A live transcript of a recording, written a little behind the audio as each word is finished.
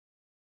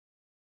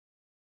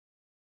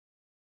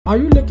Are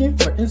you looking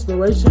for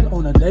inspiration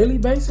on a daily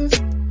basis?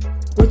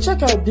 Well,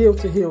 check out Deal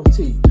to Heal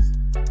Tees.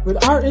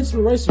 With our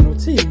inspirational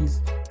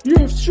tees,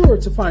 you're sure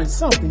to find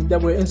something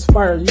that will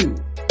inspire you.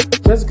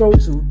 Just go to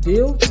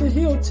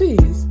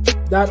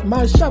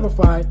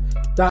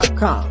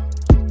dealtohealtees.myshopify.com.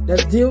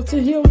 That's Deal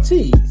to Heal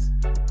Tees.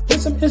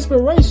 Get some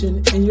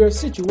inspiration in your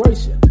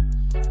situation.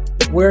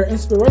 Wear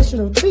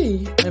inspirational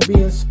tea and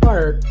be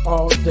inspired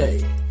all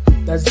day.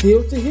 That's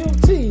Deal to Heal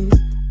Tees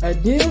at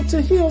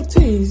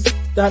dealtohealtees.myshopify.com.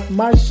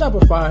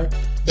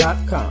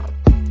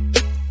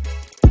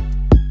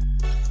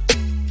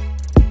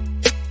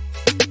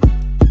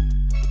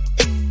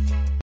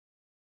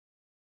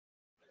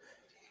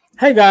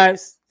 Hey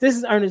guys, this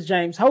is Ernest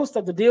James, host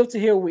of the Deal to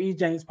Heal with E.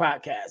 James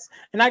podcast,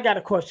 and I got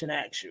a question to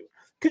ask you.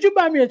 Could you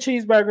buy me a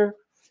cheeseburger?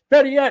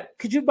 Better yet,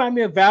 could you buy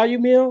me a value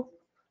meal?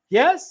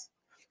 Yes?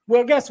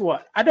 Well, guess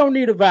what? I don't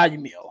need a value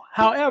meal.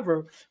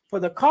 However,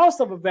 for the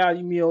cost of a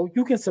value meal,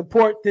 you can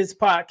support this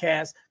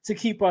podcast to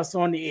keep us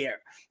on the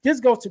air.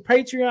 Just go to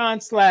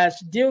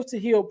Patreon/Deal to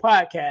Heal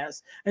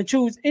podcast and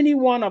choose any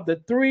one of the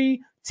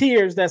 3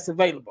 tiers that's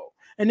available.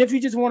 And if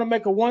you just want to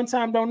make a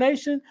one-time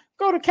donation,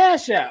 go to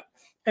Cash App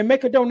and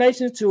make a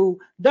donation to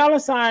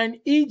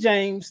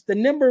 $EJames, the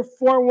number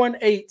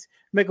 418.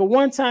 Make a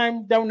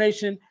one-time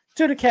donation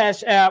to the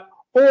Cash App,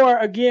 or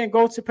again,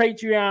 go to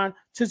Patreon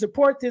to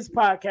support this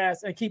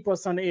podcast and keep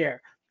us on the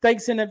air.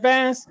 Thanks in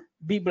advance.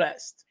 Be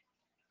blessed.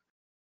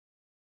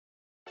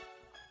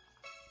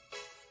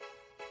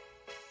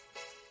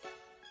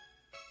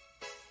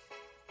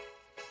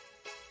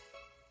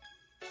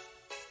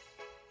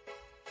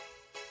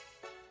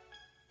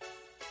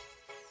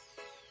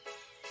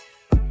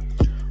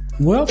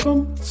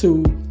 Welcome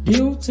to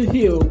Deal to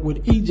Heal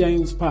with E.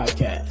 James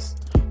podcast.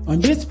 On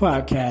this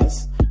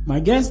podcast, my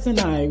guest and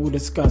I will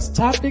discuss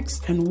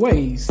topics and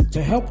ways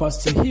to help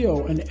us to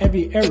heal in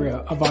every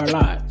area of our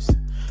lives.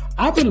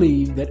 I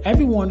believe that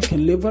everyone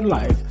can live a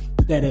life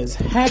that is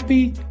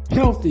happy,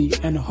 healthy,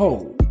 and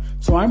whole.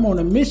 So I'm on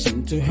a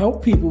mission to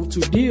help people to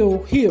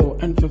deal, heal,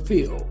 and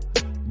fulfill.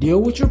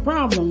 Deal with your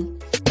problem,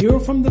 heal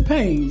from the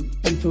pain,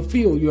 and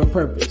fulfill your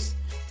purpose.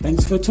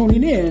 Thanks for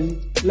tuning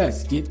in.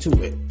 Let's get to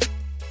it.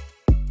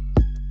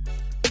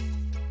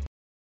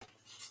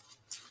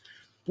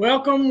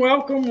 Welcome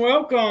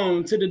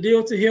to the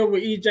Deal to Heal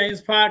with E.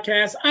 James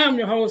podcast. I'm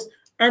your host,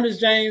 Ernest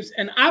James,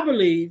 and I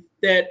believe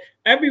that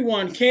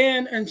everyone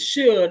can and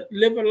should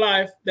live a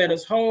life that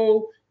is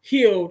whole,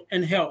 healed,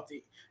 and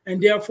healthy.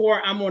 And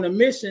therefore, I'm on a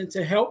mission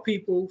to help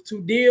people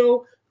to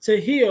deal, to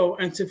heal,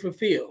 and to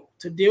fulfill.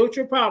 To deal with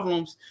your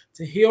problems,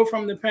 to heal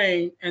from the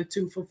pain, and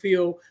to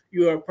fulfill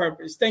your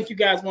purpose. Thank you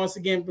guys once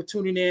again for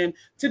tuning in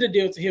to the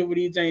Deal to Heal with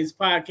E. James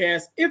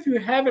podcast. If you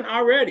haven't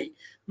already,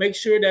 make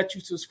sure that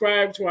you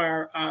subscribe to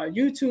our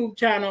YouTube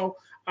channel,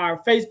 our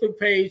Facebook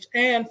page,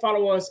 and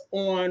follow us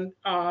on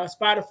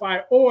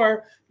Spotify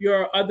or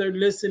your other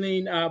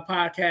listening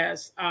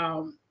podcast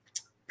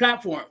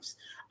platforms.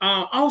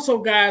 Also,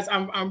 guys,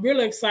 I'm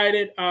really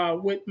excited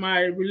with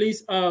my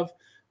release of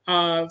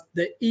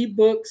the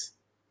ebooks.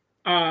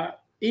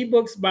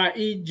 Ebooks by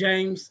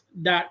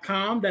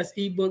ejames.com. That's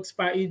ebooks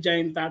by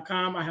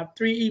ejames.com. I have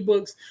 3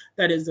 ebooks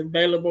that is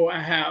available.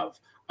 I have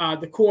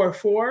the Core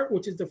 4,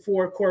 which is the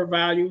 4 core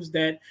values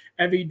that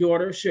every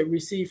daughter should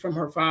receive from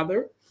her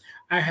father.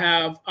 I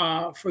have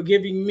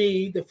Forgiving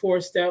Me, the 4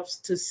 steps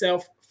to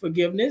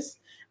self-forgiveness.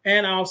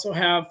 And I also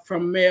have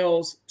From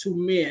Males to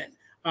Men,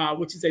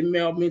 which is a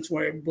male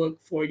mentoring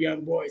book for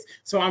young boys.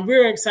 So I'm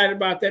very excited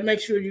about that. Make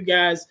sure you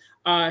guys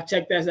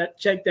check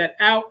that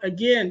out.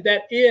 Again,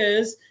 that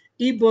is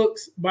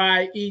ebooks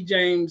by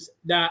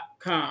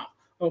ejames.com.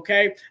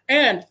 Okay.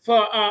 And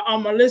for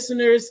my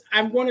listeners,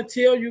 I'm going to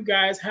tell you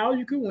guys how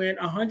you can win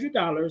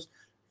 $100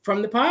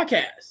 from the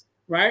podcast,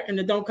 right? And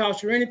it don't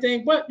cost you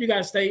anything, but you got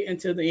to stay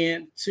until the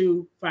end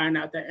to find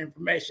out that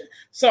information.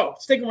 So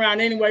stick around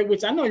anyway,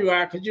 which I know you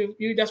are, because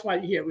you that's why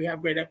you're here. We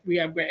have great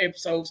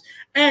episodes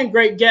and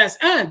great guests.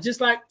 And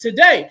just like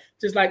today,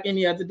 just like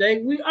any other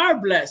day, we are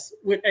blessed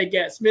with a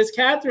guest. Miss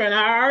Katherine,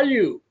 how are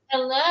you?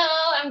 Hello,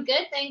 I'm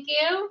good, thank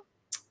you.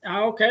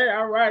 Okay,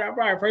 all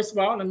right. First of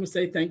all, let me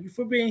say thank you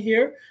for being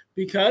here,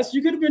 because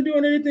you could have been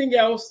doing anything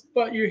else,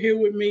 but you're here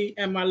with me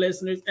and my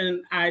listeners,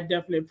 and I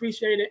definitely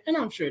appreciate it, and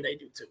I'm sure they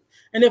do too.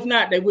 And if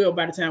not, they will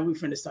by the time we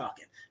finish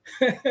talking.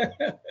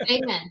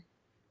 Amen.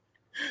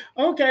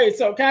 Okay,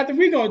 so Katherine,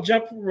 we're going to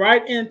jump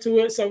right into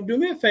it. So do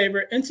me a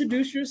favor,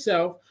 introduce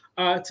yourself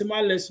to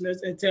my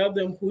listeners and tell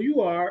them who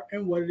you are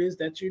and what it is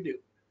that you do.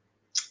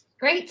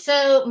 Great.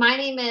 So my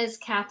name is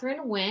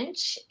Katherine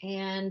Wintsch,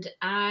 and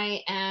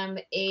I am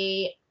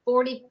a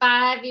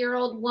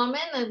 45-year-old woman.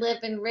 I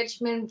live in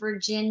Richmond,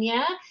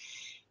 Virginia,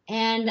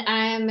 and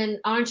I'm an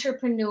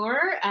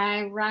entrepreneur.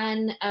 I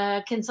run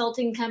a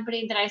consulting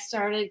company that I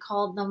started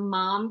called the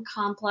Mom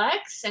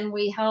Complex, and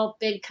we help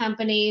big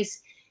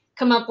companies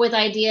come up with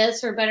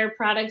ideas for better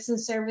products and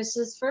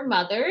services for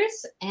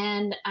mothers.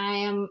 And I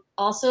am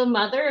also a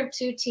mother of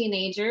 2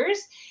 teenagers,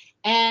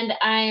 and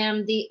I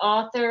am the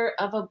author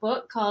of a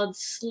book called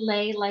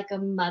Slay Like a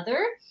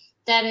Mother,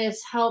 that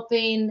is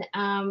helping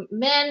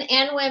men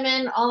and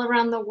women all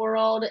around the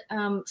world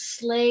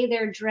slay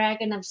their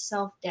dragon of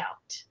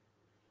self-doubt.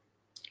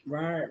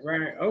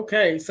 Right.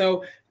 Okay.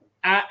 So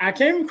I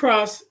came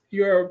across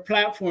your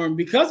platform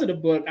because of the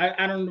book.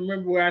 I don't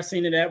remember where I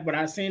seen it at, but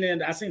I seen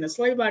it. I seen A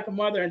Slave Like a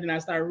Mother, and then I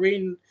started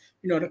reading,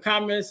 the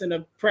comments and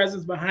the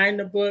presence behind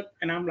the book,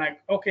 and I'm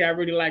like, okay, I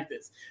really like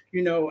this,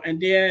 And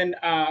then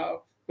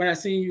when I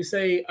seen you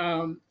say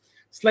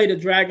 "Slay the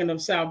Dragon of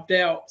Self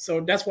Doubt,"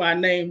 so that's why I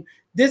named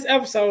this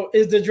episode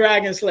is the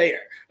Dragon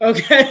Slayer.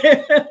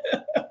 Okay,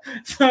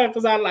 so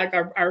because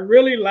I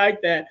really like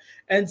that,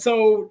 and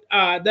so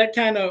that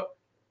kind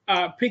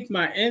of piqued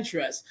my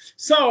interest.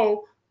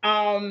 So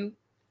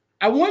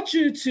I want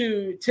you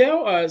to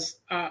tell us.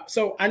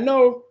 So I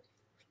know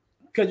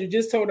because you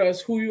just told us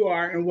who you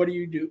are and what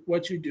you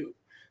do.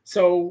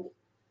 So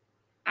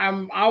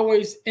I'm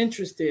always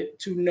interested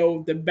to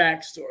know the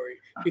backstory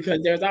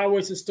because there's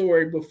always a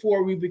story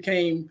before we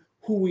became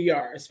who we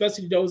are,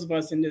 especially those of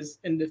us in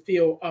the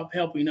field of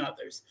helping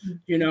others.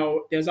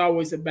 There's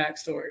always a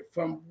backstory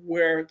from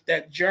where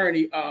that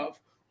journey of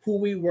who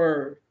we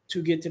were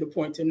to get to the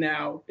point to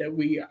now that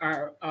we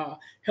are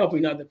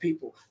helping other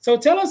people. So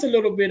tell us a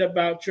little bit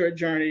about your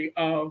journey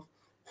of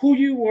who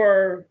you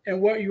were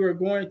and what you were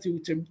going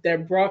through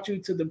that brought you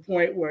to the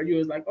point where you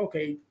was like,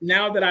 okay,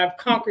 now that I've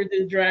conquered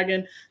this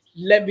dragon,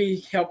 let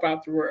me help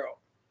out the world.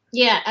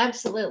 Yeah,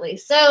 absolutely.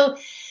 So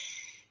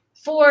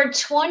for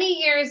 20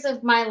 years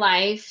of my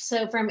life,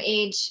 so from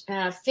age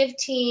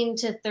 15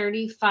 to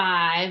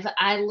 35,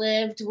 I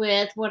lived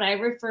with what I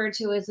refer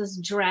to as this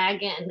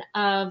dragon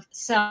of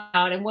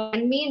self-doubt. And what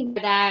I mean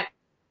by that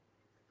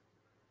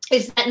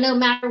is that no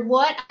matter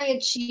what I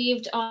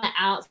achieved on the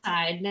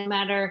outside, no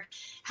matter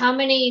how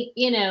many,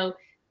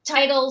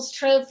 titles,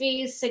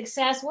 trophies,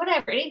 success,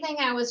 whatever, anything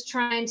I was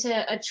trying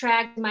to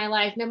attract in my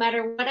life, no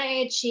matter what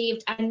I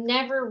achieved, I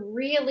never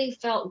really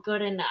felt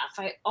good enough.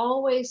 I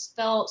always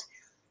felt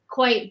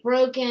quite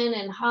broken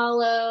and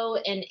hollow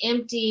and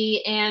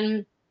empty.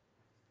 And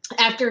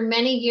after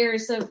many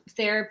years of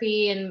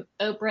therapy and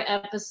Oprah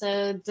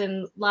episodes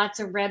and lots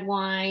of red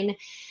wine,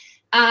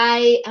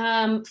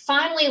 I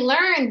finally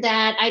learned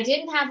that I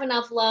didn't have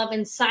enough love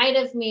inside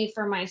of me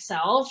for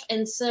myself.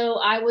 And so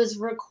I was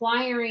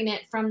requiring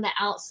it from the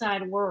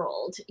outside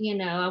world.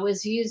 I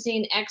was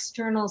using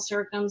external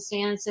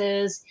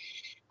circumstances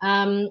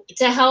to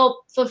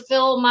help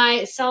fulfill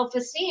my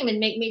self-esteem and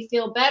make me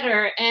feel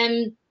better.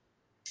 And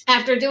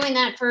after doing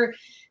that for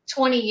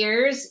 20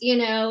 years,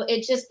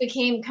 it just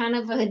became kind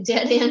of a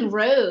dead end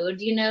road,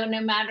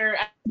 no matter,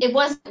 it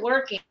wasn't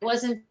working. I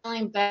wasn't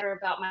feeling better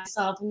about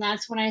myself. And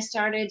that's when I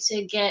started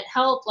to get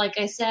help, like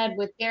I said,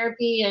 with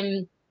therapy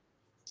and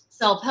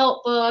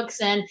self-help books.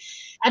 And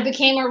I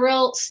became a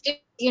real student,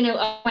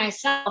 of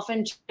myself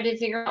and tried to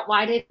figure out,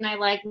 why didn't I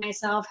like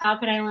myself? How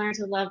could I learn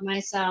to love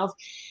myself?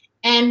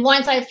 And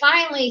once I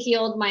finally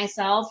healed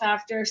myself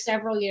after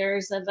several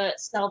years of a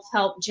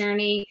self-help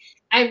journey,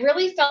 I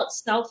really felt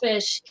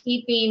selfish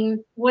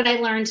keeping what I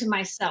learned to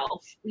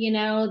myself,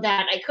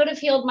 that I could have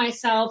healed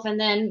myself and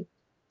then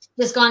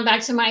just gone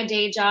back to my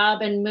day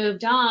job and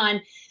moved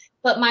on.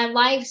 But my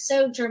life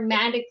so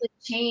dramatically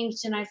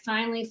changed, and I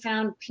finally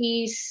found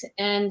peace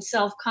and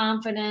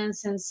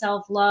self-confidence and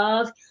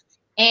self-love.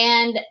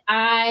 And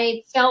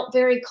I felt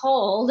very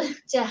called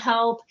to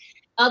help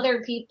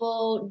other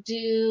people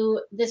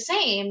do the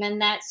same.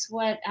 And that's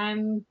what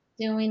I'm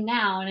doing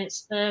now. And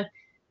it's the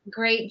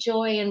great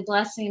joy and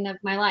blessing of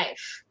my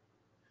life.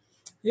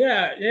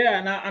 Yeah,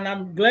 and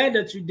I'm glad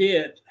that you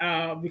did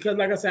because,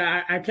 like I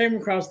said, I came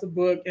across the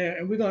book,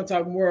 and we're going to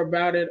talk more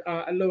about it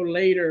a little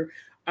later.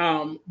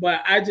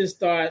 But I just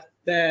thought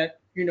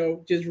that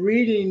just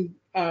reading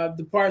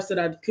the parts that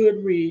I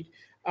could read,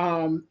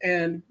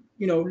 and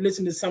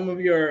listen to some of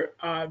your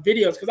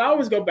videos, because I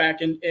always go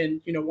back and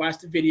watch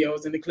the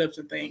videos and the clips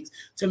and things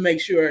to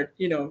make sure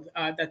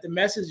that the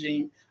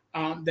messaging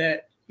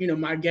that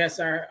my guests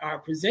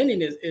are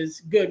presenting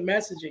is good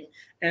messaging,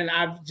 and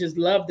I've just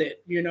loved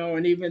it,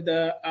 and even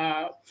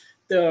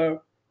the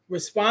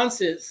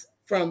responses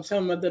from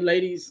some of the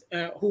ladies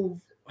who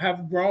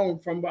have grown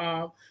from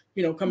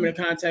coming in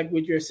contact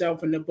with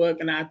yourself in the book,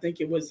 and I think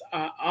it was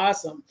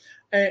awesome.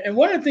 And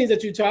one of the things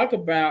that you talk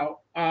about,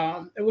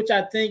 which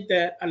I think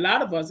that a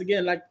lot of us,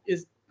 again, like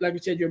you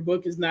said, your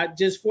book is not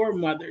just for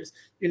mothers,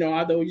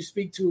 although you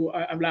speak to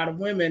a lot of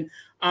women.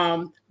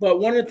 But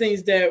one of the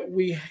things that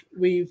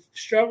we've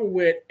struggled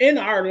with in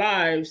our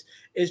lives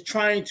is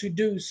trying to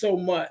do so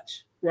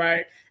much,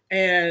 right?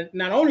 And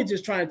not only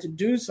just trying to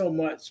do so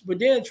much, but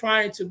then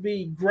trying to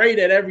be great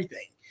at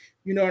everything.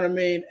 You know what I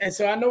mean? And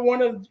so I know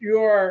one of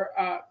your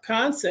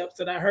concepts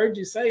that I heard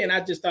you say, and I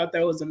just thought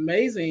that was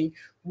amazing,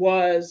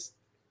 was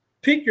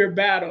pick your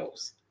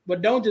battles.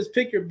 But don't just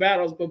pick your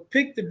battles, but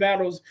pick the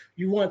battles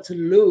you want to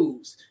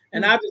lose.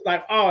 And I was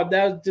like, oh,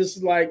 that's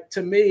just like,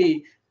 to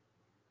me,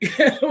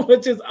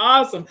 which is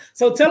awesome.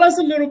 So tell us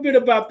a little bit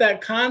about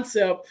that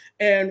concept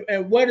and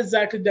what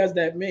exactly does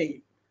that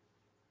mean?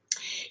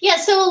 Yeah,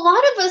 so a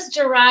lot of us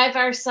derive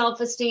our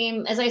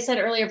self-esteem, as I said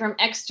earlier, from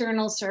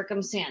external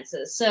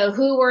circumstances. So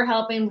who we're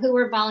helping, who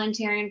we're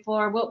volunteering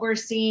for, what we're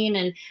seeing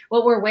and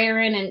what we're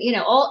wearing, and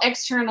all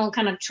external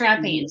kind of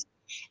trappings.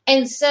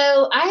 And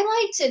so I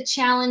like to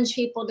challenge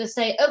people to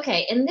say,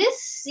 okay, in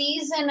this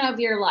season of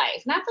your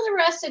life, not for the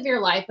rest of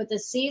your life, but the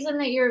season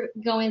that you're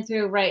going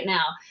through right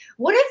now,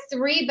 what are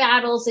 3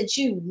 battles that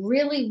you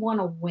really want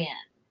to win?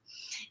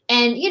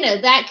 And,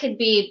 that could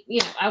be,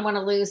 I want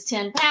to lose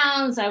 10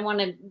 pounds. I want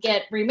to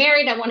get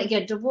remarried. I want to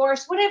get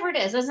divorced, whatever it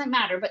is, doesn't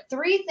matter. But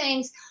 3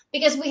 things,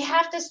 because we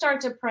have to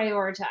start to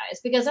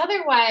prioritize, because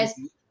otherwise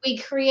we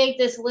create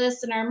this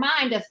list in our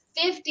mind of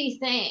 50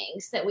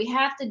 things that we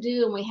have to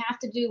do, and we have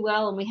to do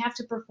well, and we have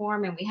to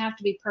perform, and we have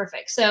to be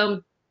perfect.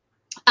 So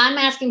I'm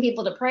asking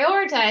people to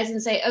prioritize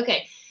and say,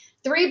 okay,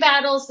 3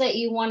 battles that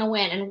you want to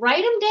win, and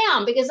write them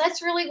down, because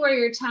that's really where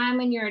your time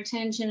and your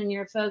attention and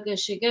your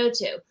focus should go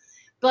to.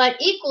 But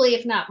equally,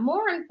 if not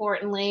more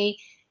importantly,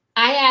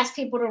 I ask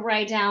people to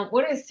write down,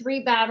 what are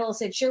 3 battles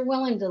that you're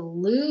willing to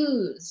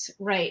lose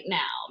right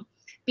now?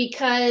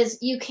 Because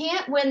you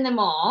can't win them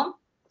all.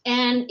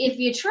 And if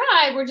you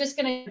try, we're just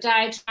going to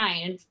die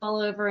trying and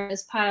fall over in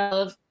this pile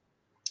of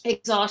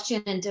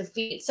exhaustion and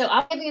defeat. So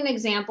I'll give you an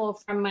example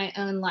from my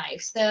own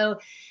life. So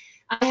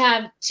I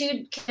have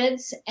 2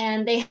 kids,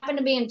 and they happen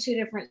to be in 2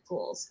 different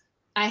schools.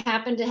 I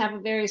happen to have a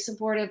very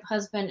supportive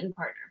husband and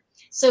partner.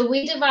 So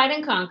we divide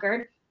and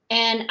conquer.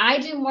 And I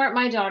do more at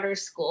my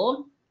daughter's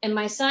school, and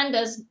my husband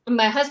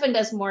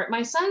does more at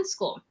my son's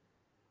school.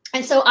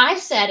 And so I've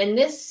said, in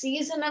this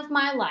season of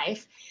my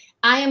life,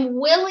 I am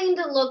willing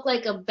to look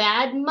like a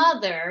bad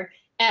mother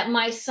at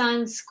my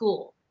son's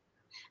school,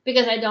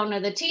 because I don't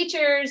know the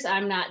teachers.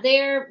 I'm not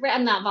there.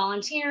 I'm not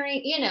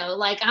volunteering,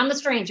 like I'm a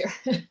stranger.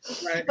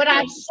 Right. But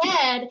I've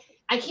said,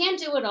 I can't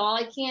do it all.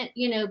 I can't,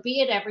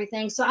 be at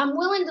everything. So I'm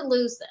willing to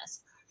lose this.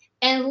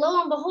 And lo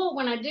and behold,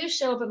 when I do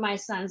show up at my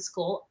son's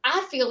school,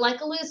 I feel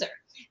like a loser,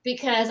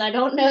 because I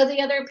don't know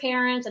the other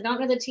parents. I don't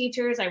know the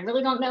teachers. I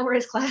really don't know where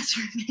his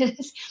classroom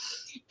is.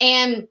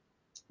 And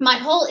my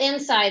whole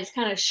insides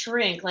kind of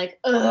shrink, like,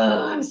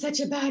 oh, I'm such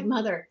a bad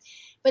mother.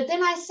 But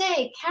then I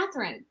say,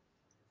 Katherine,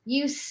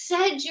 you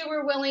said you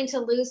were willing to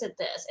lose at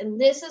this.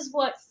 And this is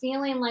what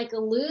feeling like a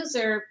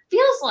loser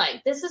feels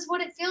like. This is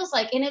what it feels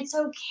like. And it's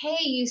okay.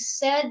 You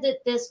said that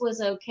this was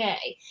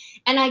okay.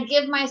 And I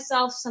give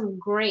myself some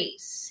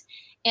grace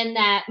in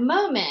that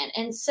moment.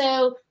 And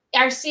so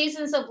our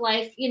seasons of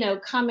life,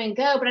 come and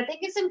go. But I think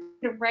it's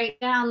important to write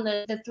down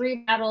the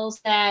 3 battles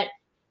that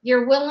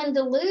you're willing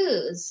to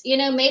lose.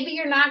 Maybe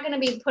you're not going to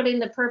be putting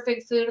the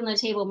perfect food on the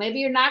table. Maybe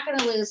you're not going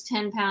to lose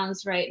 10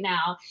 pounds right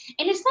now.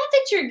 And it's not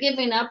that you're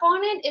giving up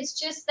on it. It's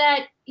just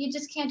that you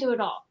just can't do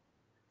it all.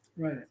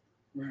 Right.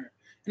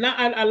 And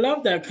I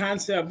love that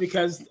concept,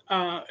 because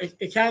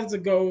it has to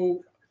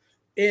go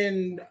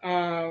in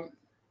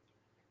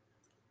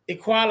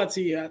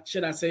equality,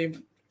 should I say,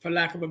 for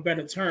lack of a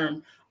better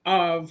term,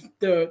 of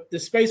the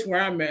space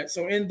where I'm at.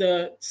 So in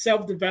the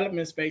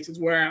self-development space is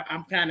where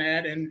I'm kind of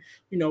at, and,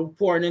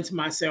 pouring into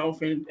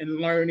myself and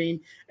learning.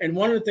 And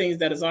one of the things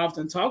that is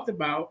often talked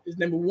about is,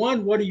 number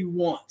one, what do you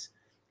want?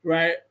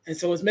 Right. And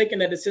so it's making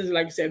that decision,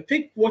 like you said,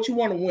 pick what you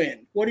want to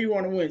win. What do you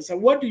want to win? So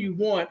what do you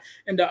want?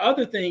 And the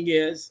other thing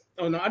is,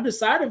 on the other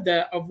side of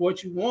that, of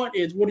what you want,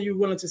 is what are you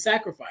willing to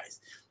sacrifice?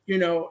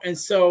 And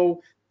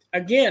so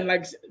again,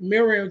 like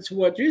mirroring to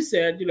what you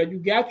said, you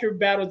got your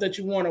battles that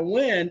you want to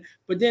win,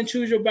 but then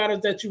choose your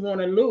battles that you want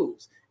to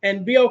lose,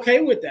 and be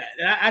okay with that.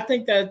 And I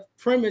think that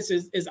premise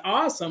is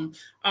awesome,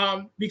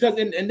 because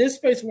in this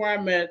space where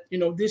I'm at,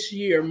 this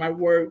year, my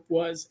word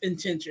was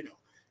intentional,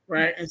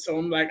 right? And so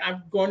I'm like,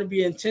 I'm going to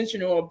be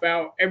intentional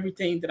about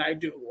everything that I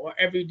do, or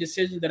every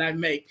decision that I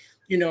make.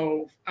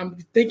 I'm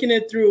thinking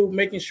it through,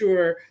 making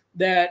sure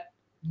that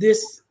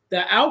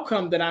the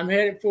outcome that I'm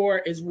headed for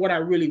is what I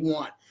really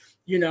want.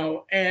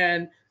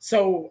 And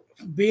so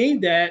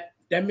being that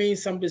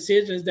means some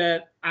decisions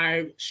that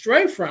I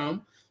stray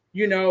from,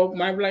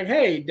 might be like,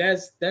 hey,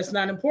 that's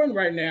not important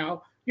right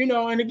now,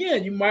 and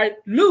again, you might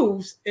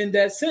lose in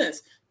that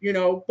sense,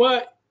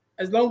 but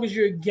as long as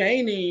you're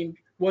gaining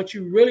what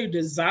you really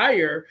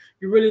desire,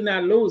 you're really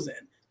not losing,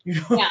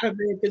 what I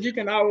mean? Because you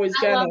can always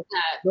kind of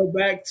go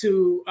back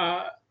to,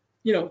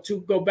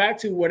 to go back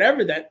to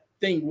whatever that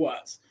thing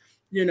was,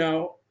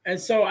 and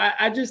so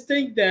I just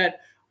think that,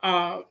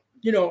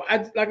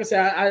 like I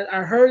said,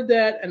 I heard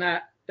that,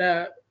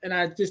 and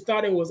I just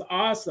thought it was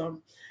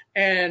awesome.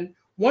 And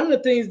one of the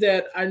things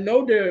that I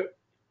know that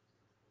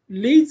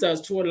leads us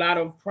to a lot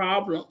of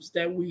problems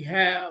that we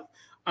have,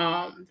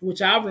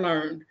 which I've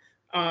learned,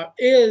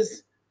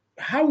 is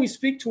how we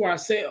speak to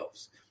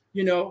ourselves.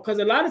 Because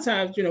a lot of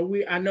times,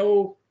 I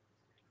know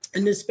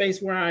in this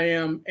space where I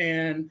am,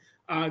 and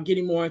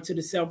getting more into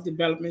the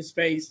self-development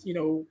space,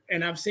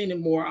 and I've seen it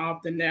more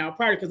often now,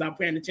 probably because I'm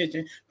paying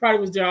attention.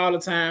 Probably was there all the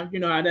time,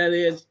 how that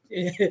is.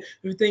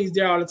 Things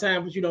there all the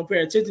time, but you don't pay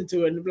attention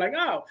to it, and be like,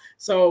 oh,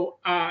 so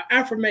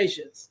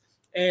affirmations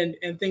and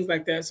things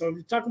like that. So if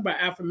you're talking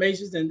about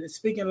affirmations and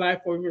speaking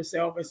life for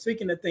yourself and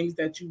speaking the things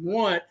that you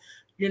want,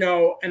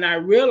 and I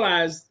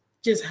realized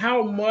just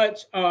how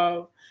much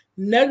of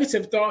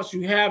negative thoughts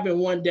you have in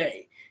one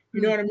day.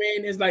 You know what I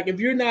mean? It's like if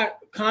you're not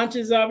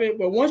conscious of it,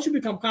 but once you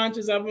become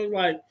conscious of it,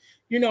 like,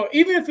 you know,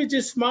 even if it's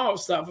just small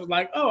stuff, it's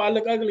like, oh, I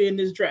look ugly in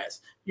this dress,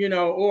 you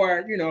know,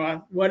 or, you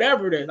know,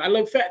 whatever it is, I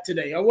look fat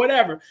today or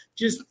whatever.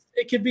 Just,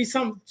 it could be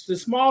the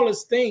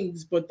smallest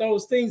things, but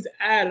those things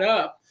add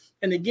up.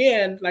 And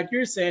again, like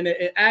you're saying,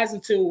 it adds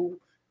into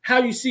how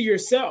you see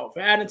yourself,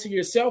 add into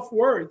your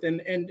self-worth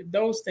and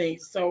those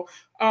things. So,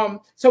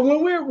 so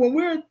when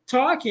we're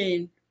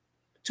talking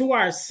to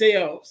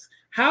ourselves,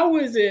 how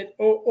is it,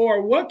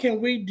 or what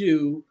can we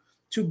do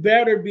to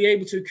better be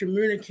able to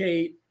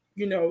communicate,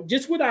 you know,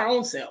 just with our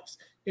own selves,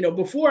 you know,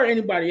 before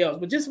anybody else,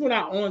 but just with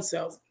our own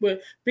selves,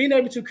 but being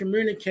able to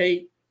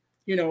communicate,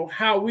 you know,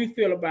 how we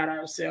feel about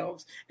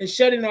ourselves and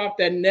shutting off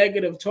that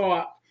negative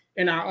talk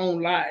in our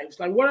own lives?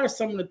 Like, what are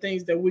some of the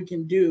things that we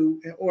can do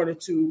in order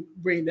to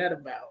bring that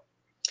about?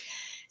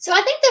 So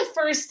I think the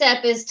first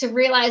step is to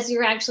realize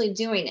you're actually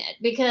doing it,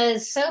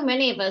 because so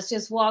many of us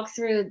just walk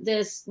through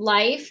this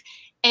life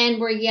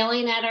and we're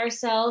yelling at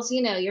ourselves,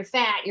 you know, you're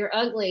fat, you're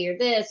ugly, you're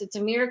this, it's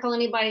a miracle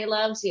anybody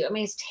loves you. I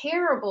mean, it's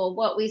terrible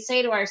what we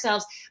say to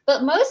ourselves,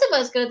 but most of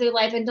us go through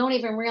life and don't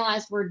even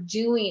realize we're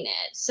doing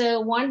it. So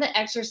one of the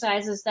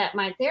exercises that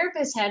my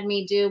therapist had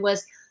me do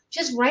was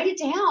just write it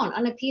down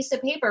on a piece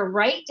of paper,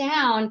 write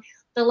down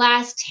the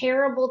last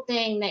terrible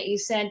thing that you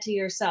said to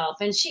yourself.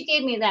 And she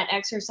gave me that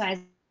exercise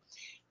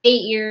 8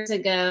 years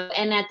ago.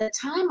 And at the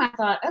time I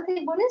thought,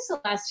 okay, what is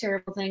the last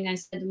terrible thing I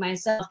said to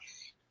myself?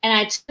 And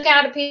I took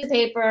out a piece of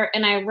paper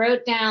and I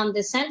wrote down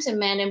the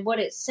sentiment. And what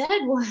it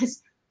said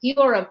was, you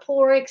are a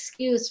poor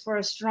excuse for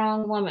a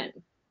strong woman.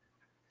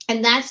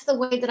 And that's the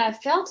way that I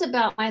felt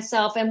about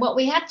myself. And what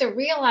we have to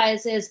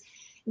realize is,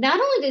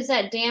 not only does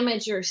that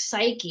damage your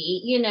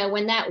psyche, you know,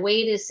 when that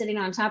weight is sitting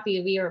on top of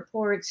you, you're a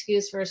poor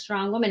excuse for a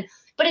strong woman,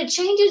 but it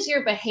changes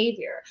your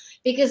behavior.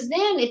 Because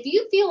then if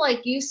you feel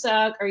like you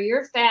suck or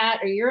you're fat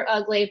or you're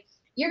ugly,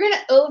 you're going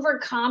to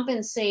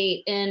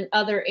overcompensate in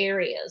other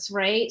areas,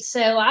 right?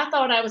 So I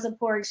thought I was a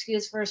poor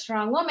excuse for a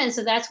strong woman.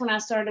 So that's when I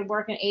started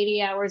working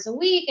 80 hours a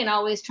week and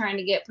always trying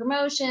to get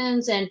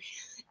promotions.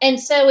 And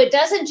so it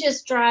doesn't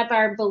just drive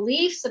our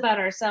beliefs about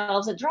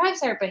ourselves, it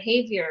drives our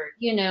behavior,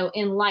 you know,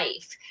 in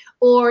life.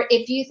 Or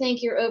if you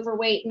think you're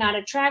overweight, not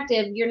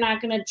attractive, you're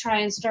not going to try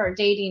and start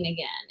dating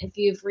again if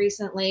you've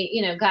recently,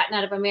 you know, gotten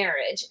out of a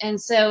marriage. And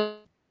so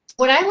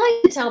what I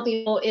like to tell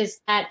people is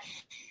that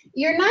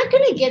you're not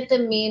going to get the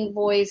mean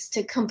voice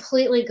to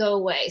completely go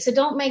away. So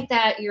don't make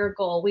that your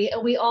goal.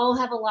 We all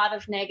have a lot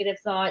of negative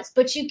thoughts,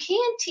 but you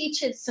can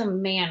teach it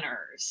some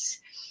manners.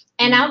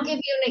 And I'll give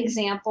you an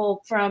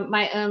example from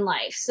my own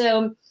life.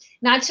 So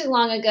not too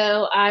long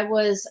ago, I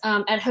was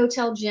at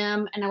Hotel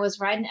Gym and I was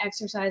riding an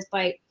exercise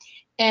bike.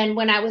 And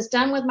when I was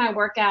done with my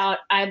workout,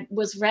 I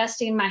was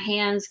resting my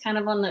hands kind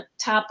of on the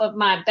top of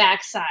my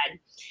backside.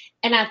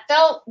 And I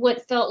felt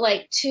what felt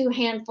like 2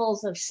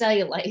 handfuls of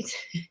cellulite.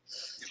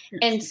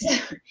 And so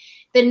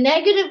the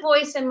negative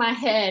voice in my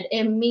head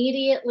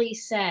immediately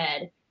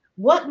said,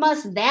 what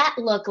must that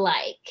look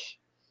like?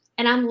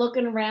 And I'm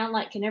looking around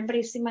like, can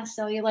everybody see my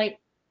cellulite?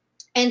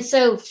 And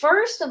so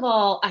first of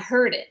all, I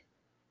heard it.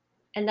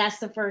 And that's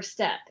the first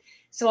step.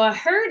 So I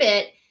heard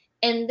it.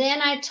 And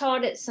then I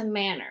taught it some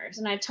manners.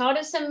 And I taught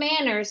it some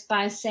manners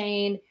by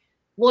saying,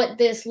 what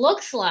this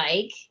looks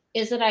like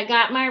is that I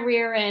got my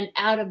rear end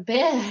out of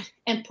bed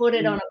and put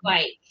it on a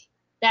bike.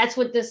 That's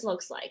what this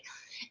looks like.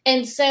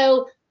 And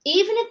so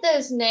even if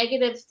those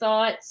negative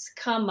thoughts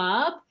come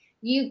up,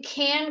 you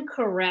can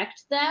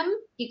correct them.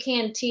 You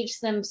can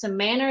teach them some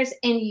manners,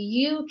 and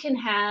you can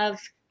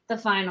have the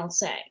final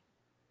say.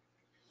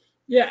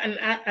 Yeah, and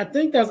I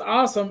think that's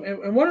awesome.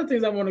 And one of the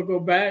things I want to go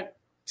back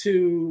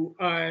to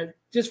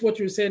just what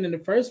you were saying in the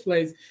first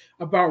place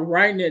about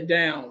writing it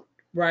down,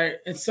 right?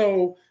 And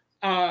so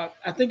I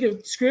think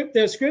there's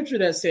scripture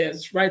that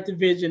says, write the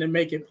vision and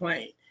make it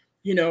plain,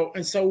 you know.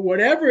 And so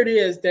whatever it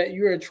is that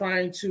you are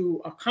trying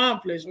to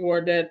accomplish,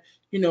 or that,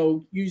 you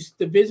know, use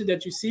the vision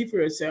that you see for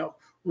yourself,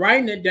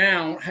 writing it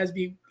down has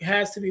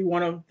to be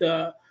one of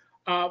the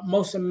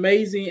most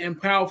amazing and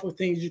powerful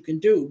things you can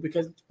do,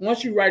 because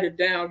once you write it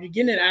down, you're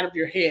getting it out of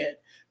your head,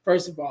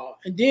 first of all,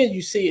 and then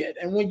you see it.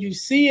 And when you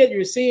see it,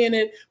 you're seeing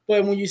it.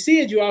 But when you see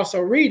it, you also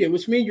read it,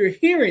 which means you're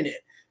hearing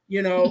it,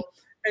 you know.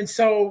 And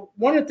so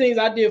one of the things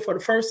I did for the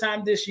first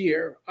time this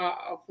year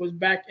was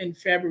back in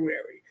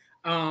February.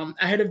 I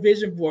had a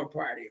vision board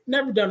party.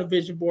 Never done a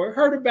vision board.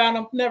 Heard about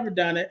them, never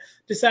done it.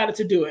 Decided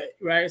to do it,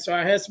 right? So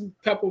I had some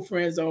couple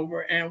friends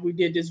over, and we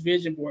did this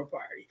vision board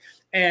party.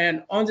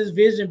 And on this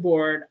vision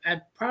board,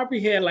 I probably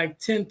had like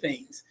 10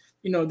 things,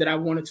 you know, that I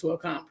wanted to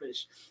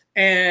accomplish.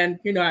 And,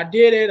 you know, I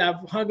did it.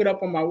 I've hung it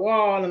up on my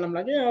wall, and I'm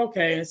like, yeah,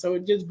 okay. And so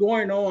just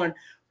going on,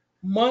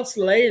 months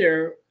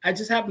later, I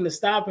just happened to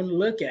stop and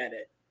look at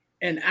it.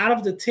 And out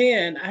of the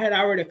 10, I had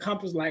already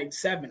accomplished like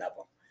 7 of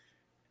them.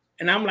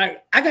 And I'm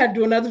like, I got to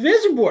do another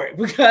vision board,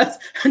 because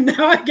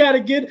now I got to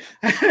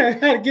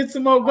get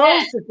some more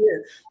goals to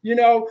hit, you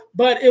know.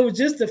 But it was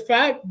just the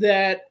fact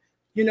that,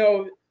 you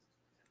know,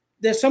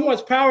 there's so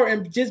much power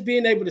in just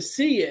being able to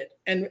see it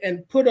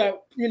and put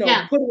up,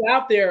 put it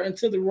out there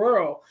into the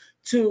world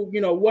to,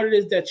 what it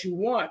is that you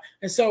want.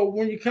 And so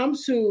when it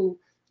comes to,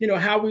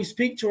 how we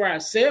speak to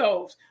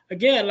ourselves,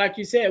 again, like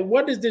you said,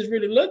 what does this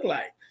really look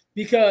like?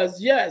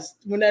 Because yes,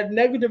 when that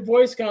negative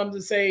voice comes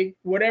to say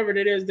whatever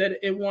it is that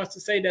it wants to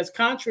say that's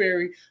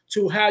contrary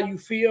to how you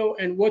feel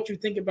and what you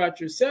think about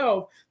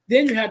yourself,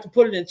 then you have to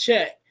put it in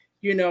check,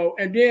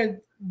 and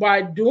then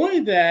by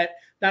doing that,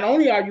 not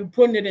only are you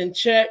putting it in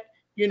check,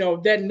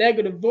 that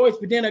negative voice,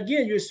 but then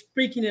again, you're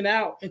speaking it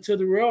out into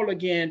the world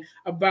again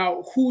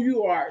about who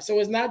you are. So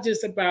it's not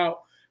just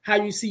about how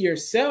you see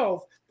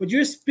yourself, but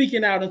you're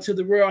speaking out into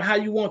the world how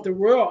you want the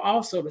world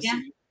also to see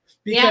you.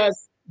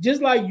 Because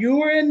just like you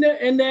were in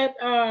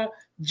that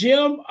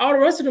gym, all the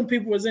rest of them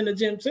people was in the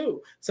gym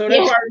too. So they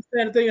probably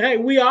started thinking, hey,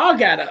 we all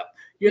got up,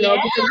 because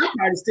I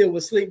probably still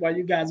was asleep while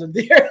you guys were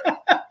there.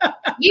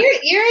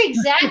 You're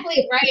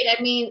exactly right.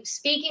 I mean,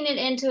 speaking it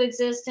into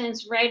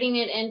existence, writing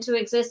it into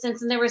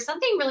existence. And there was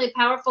something really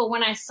powerful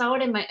when I saw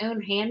it in my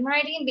own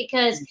handwriting,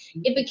 because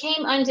it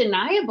became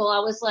undeniable. I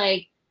was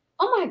like,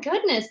 oh my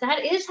goodness,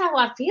 that is how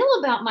I feel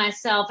about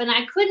myself. And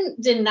I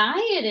couldn't deny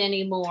it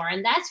anymore.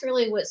 And that's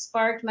really what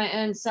sparked my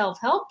own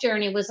self-help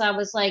journey. Was I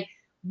was like,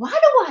 why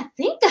do I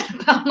think that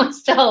about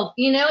myself?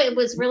 It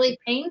was really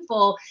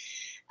painful.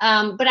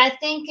 But I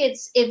think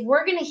if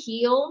we're going to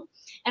heal,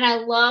 and I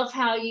love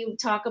how you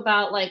talk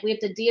about, like, we have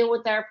to deal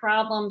with our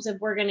problems if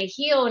we're going to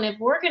heal. And if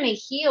we're going to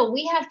heal,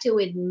 we have to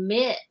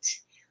admit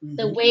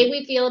the way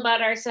we feel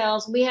about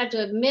ourselves. We have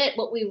to admit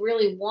what we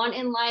really want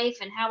in life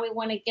and how we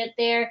want to get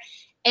there.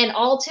 And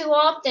all too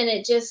often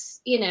it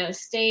just,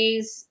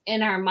 stays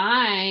in our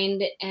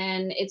mind,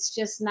 and it's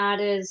just not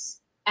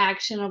as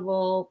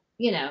actionable,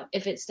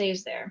 if it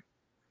stays there.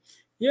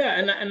 Yeah.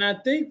 And I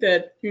think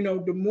that,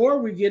 the more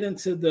we get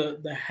into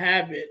the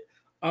habit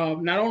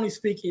of not only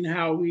speaking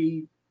how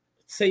we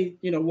say,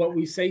 what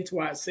we say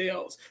to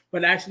ourselves,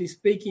 but actually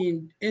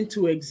speaking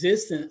into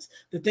existence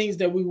the things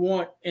that we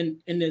want in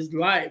this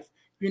life,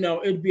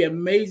 it'd be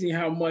amazing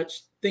how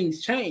much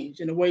things change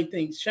and the way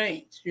things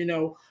change,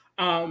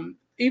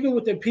 even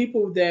with the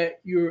people that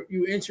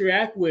you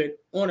interact with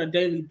on a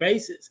daily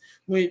basis,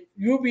 when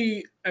you'll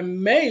be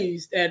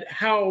amazed at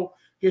how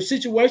your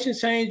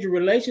situations change, your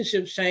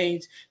relationships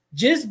change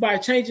just by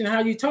changing how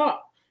you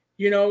talk,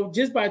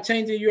 just by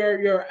changing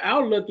your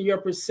outlook and your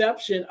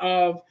perception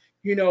of,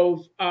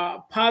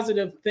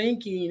 positive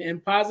thinking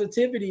and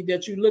positivity,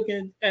 that you're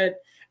looking at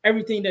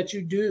everything that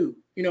you do,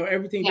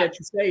 everything that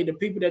you say, the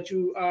people that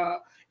you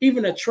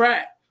even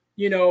attract,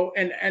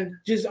 and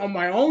just on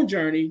my own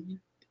journey,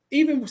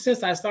 even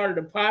since I started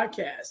a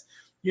podcast,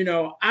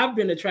 I've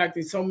been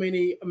attracting so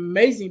many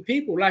amazing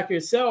people like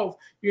yourself.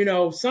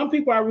 Some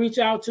people I reach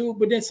out to,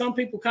 but then some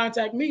people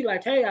contact me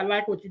like, hey, I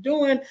like what you're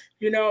doing,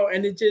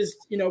 and it just,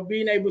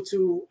 being able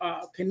to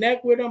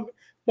connect with them.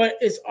 But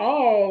it's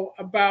all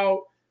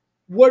about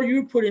what are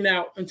you putting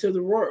out into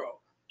the world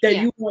that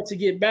you want to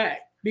get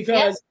back,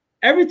 because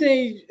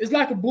everything is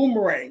like a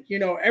boomerang.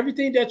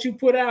 Everything that you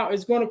put out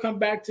is going to come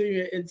back to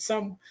you in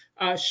some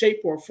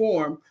shape or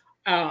form.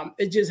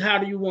 It's just, how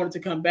do you want it to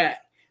come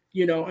back?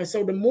 And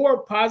so the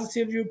more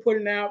positive you're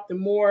putting out, the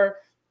more,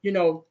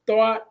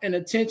 thought and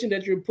attention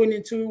that you're putting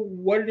into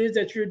what it is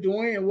that you're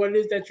doing and what it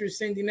is that you're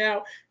sending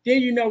out,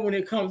 then, when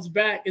it comes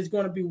back, it's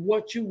going to be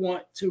what you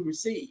want to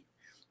receive,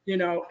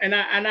 and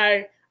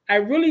I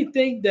really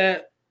think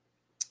that,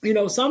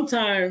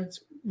 sometimes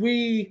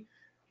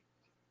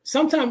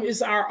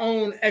it's our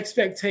own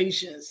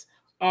expectations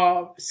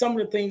of some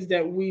of the things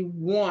that we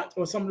want,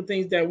 or some of the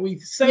things that we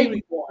say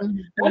we want,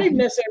 not even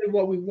necessarily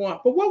what we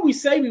want, but what we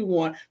say we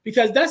want,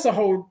 because that's a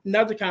whole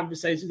nother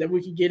conversation that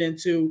we can get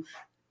into,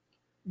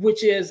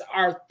 which is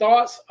our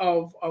thoughts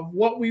of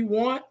what we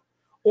want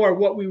or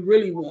what we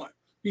really want.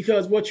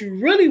 Because what you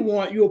really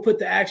want, you'll put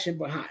the action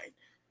behind.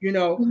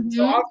 So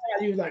often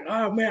you're like,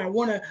 oh man, I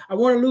want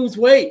to lose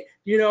weight,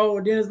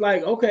 and then it's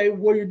like, okay,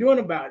 what are you doing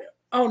about it?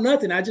 Oh,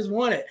 nothing. I just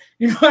want it.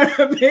 You know what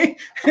I mean?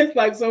 It's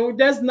like, so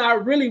that's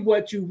not really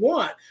what you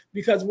want,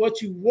 because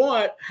what you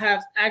want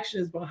has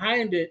actions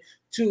behind it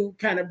to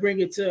kind of bring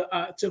it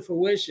to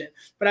fruition.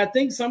 But I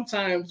think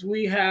sometimes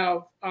we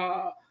have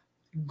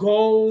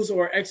goals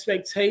or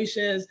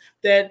expectations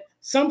that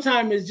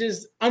sometimes is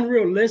just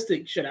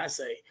unrealistic, should I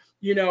say,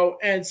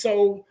 and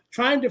so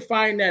trying to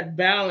find that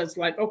balance,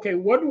 like, okay,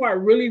 what do I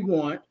really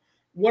want?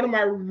 What am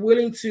I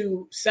willing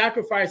to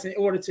sacrifice in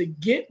order to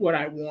get what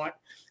I want?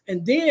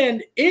 And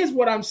then, is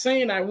what I'm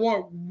saying I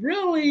want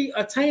really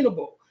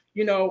attainable,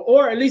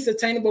 or at least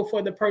attainable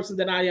for the person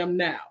that I am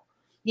now?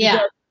 Yeah.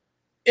 Because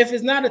if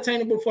it's not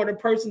attainable for the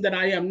person that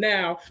I am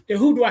now, then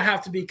who do I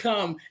have to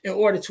become in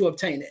order to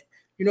obtain it?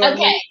 Okay. I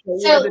mean?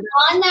 So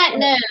on that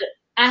note,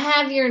 I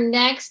have your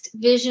next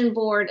vision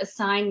board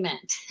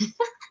assignment.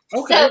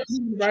 Okay.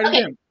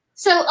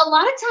 So a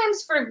lot of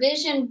times for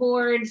vision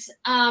boards,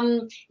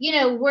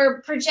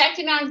 we're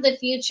projecting onto the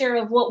future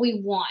of what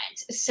we want.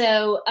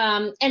 So,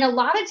 and a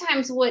lot of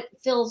times what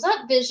fills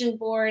up vision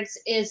boards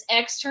is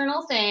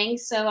external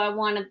things. So I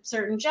want a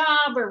certain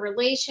job or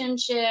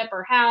relationship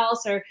or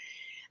house or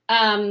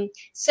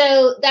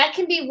so that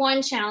can be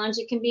one challenge.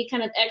 It can be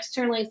kind of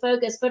externally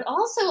focused, but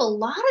also a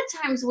lot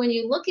of times when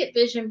you look at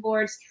vision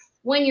boards,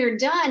 when you're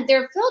done,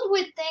 they're filled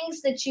with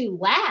things that you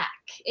lack.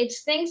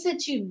 It's things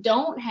that you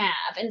don't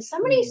have. And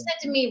somebody said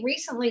to me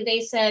recently,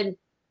 they said,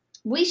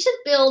 we should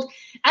build,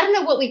 I don't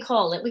know what we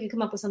call it. We could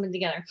come up with something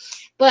together,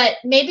 but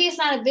maybe it's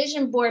not a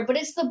vision board, but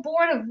it's the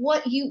board of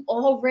what you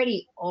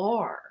already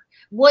are,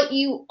 what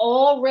you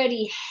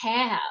already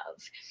have.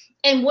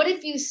 And what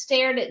if you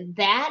stared at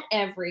that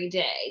every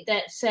day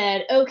that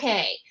said,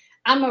 okay,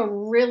 I'm a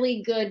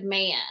really good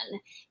man.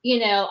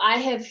 I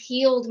have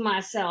healed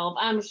myself.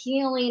 I'm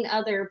healing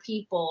other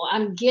people.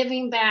 I'm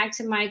giving back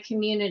to my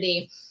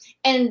community.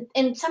 And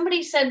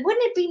somebody said,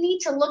 wouldn't it be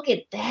neat to look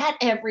at that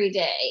every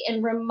day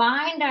and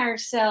remind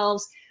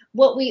ourselves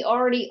what we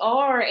already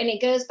are? And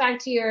it goes back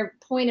to your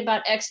point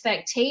about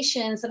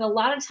expectations, that a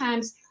lot of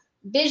times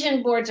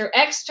vision boards are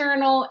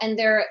external and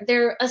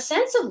they're a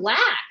sense of lack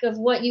of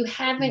what you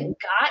haven't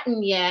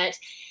gotten yet.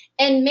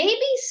 And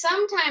maybe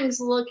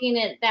sometimes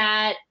looking at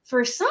that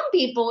for some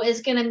people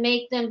is going to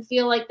make them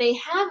feel like they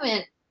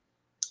haven't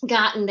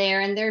gotten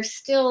there and they're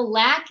still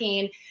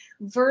lacking,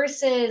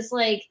 versus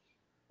like,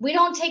 we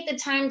don't take the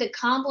time to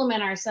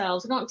compliment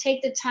ourselves. We don't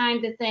take the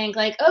time to think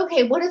like,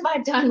 okay, what have I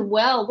done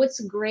well?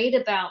 What's great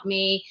about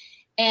me?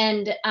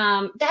 And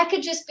that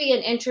could just be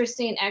an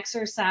interesting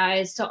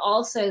exercise to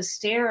also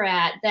stare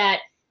at, that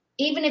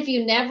even if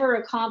you never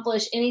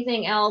accomplish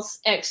anything else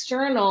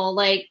external,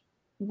 like,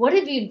 what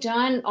have you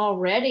done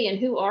already? And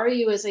who are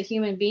you as a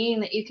human being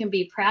that you can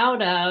be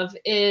proud of,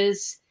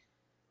 is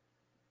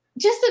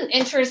just an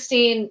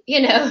interesting,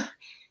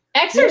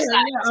 exercise.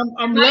 Yeah,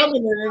 I'm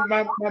loving it. And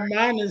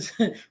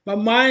my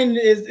mind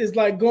is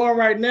like going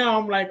right now.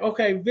 I'm like,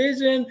 okay,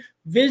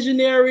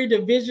 visionary,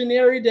 the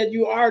visionary that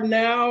you are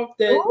now,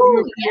 that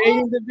you're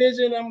creating the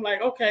vision. I'm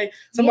like, okay.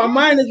 So my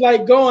mind is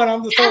like going.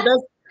 I'm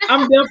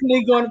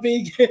definitely going to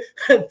be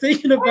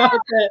thinking about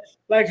that.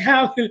 Like,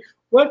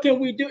 what can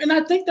we do? And I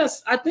think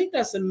that's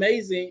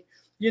amazing,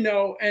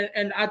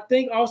 and I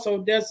think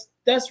also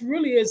that's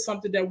really is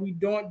something that we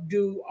don't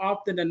do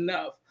often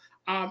enough.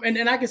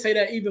 And I can say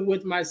that even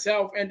with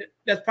myself. And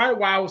that's part of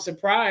why I was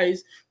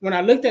surprised when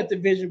I looked at the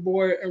vision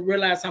board and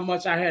realized how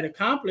much I had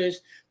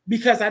accomplished,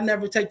 because I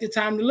never take the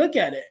time to look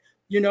at it.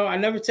 I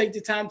never take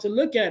the time to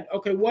look at,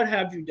 okay, what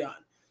have you done?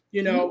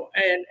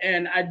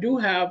 And I do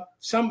have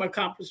some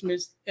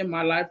accomplishments in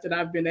my life that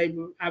I've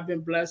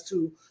been blessed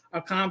to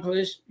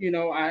accomplish.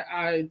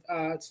 I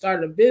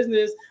started a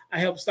business. I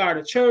helped start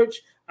a church.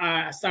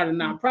 I started a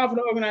nonprofit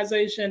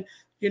organization,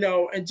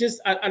 and just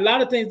a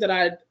lot of things that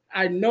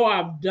I know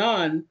I've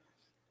done,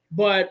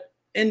 but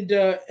in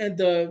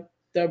the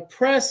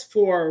press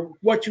for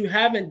what you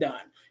haven't done,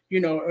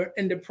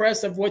 in the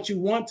press of what you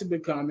want to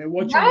become and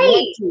what you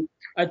want to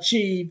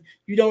achieve,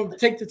 you don't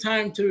take the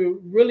time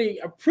to really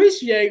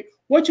appreciate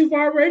what you've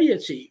already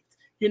achieved,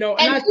 and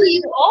who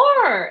you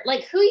are,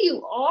 like who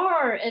you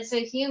are as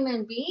a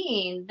human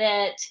being,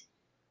 that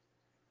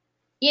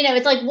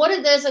it's like, what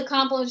do those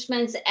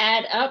accomplishments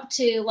add up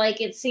to? Like,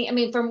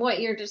 from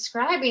what you're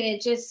describing,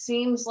 it just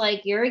seems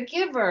like you're a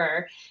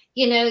giver,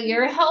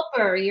 you're a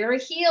helper, you're a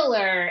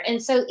healer.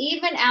 And so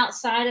even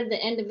outside of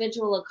the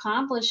individual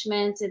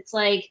accomplishments, it's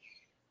like,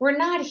 we're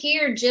not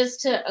here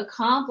just to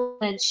accomplish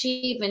and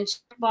achieve and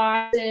check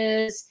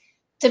boxes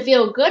to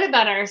feel good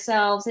about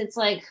ourselves. It's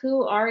like,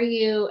 who are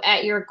you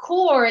at your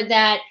core,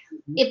 that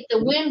if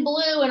the wind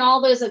blew and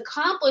all those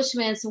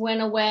accomplishments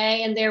went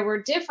away and there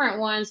were different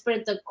ones, but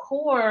at the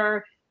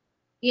core,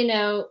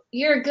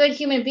 you're a good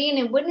human being.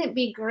 And wouldn't it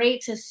be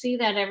great to see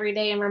that every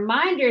day and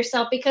remind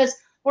yourself, because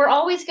we're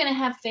always going to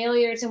have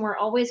failures and we're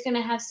always going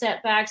to have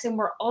setbacks and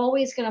we're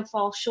always going to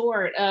fall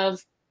short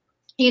of,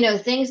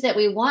 things that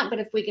we want. But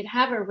if we could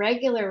have a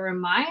regular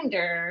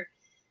reminder,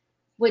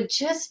 would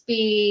just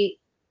be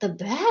the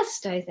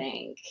best, I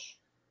think.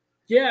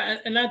 Yeah,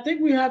 and I think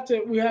we have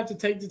to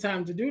take the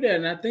time to do that.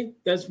 And I think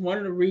that's one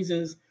of the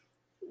reasons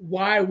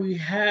why we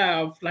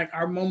have like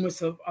our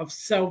moments of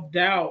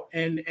self-doubt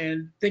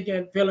and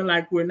feeling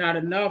like we're not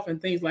enough and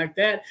things like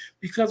that,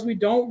 because we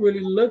don't really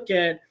look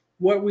at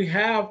what we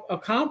have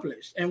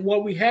accomplished and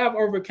what we have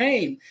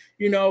overcame,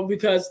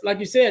 because like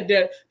you said,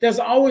 there's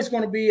always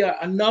going to be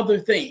another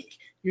thing.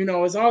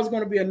 It's always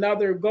going to be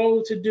another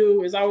goal to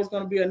do. It's always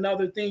going to be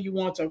another thing you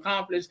want to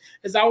accomplish.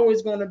 It's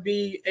always going to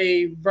be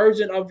a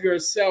version of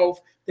yourself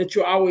that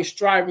you're always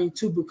striving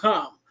to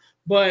become.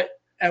 But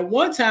at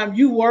one time,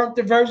 you weren't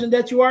the version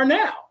that you are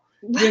now,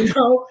 Right. And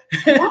so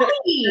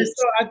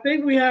I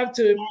think we have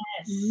to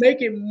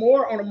make it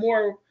more on a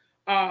more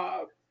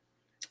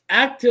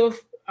active,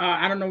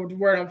 I don't know what the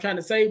word I'm trying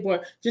to say,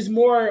 but just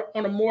more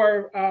on a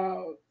more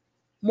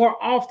more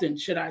often,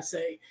 should I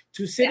say,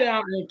 to sit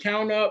down and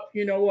count up,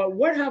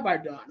 what have I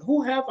done?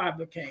 Who have I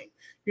became?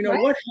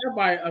 What have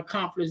I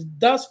accomplished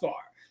thus far?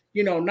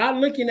 Not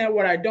looking at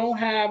what I don't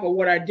have or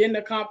what I didn't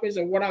accomplish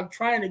or what I'm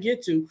trying to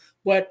get to,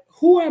 but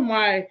who am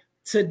I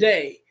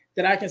today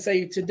that I can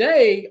say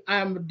today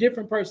I'm a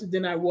different person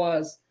than I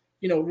was,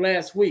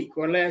 last week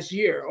or last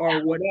year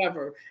or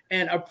whatever,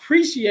 and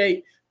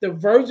appreciate the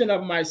version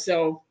of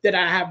myself that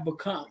I have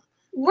become.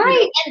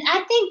 Right. And I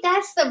think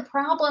that's the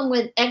problem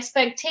with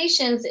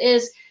expectations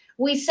is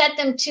we set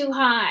them too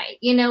high.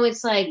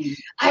 It's like,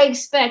 I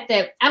expect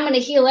that I'm going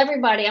to heal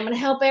everybody. I'm going to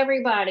help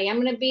everybody.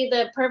 I'm going to be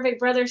the perfect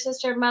brother,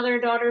 sister,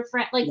 mother, daughter,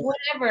 friend, like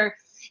whatever.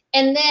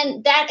 And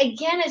then that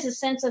again is a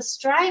sense of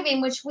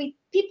striving, which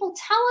people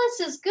tell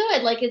us is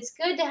good. Like it's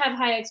good to have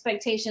high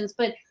expectations,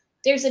 but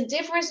there's a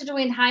difference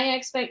between high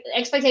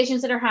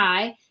expectations that are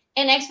high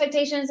and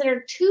expectations that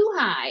are too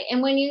high.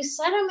 And when you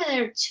set them and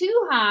they're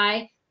too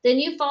high, then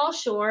you fall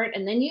short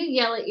and then you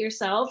yell at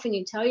yourself and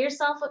you tell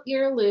yourself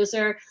you're a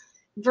loser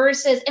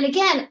versus, and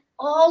again,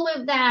 all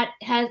of that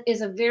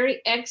is a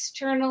very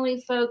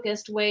externally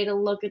focused way to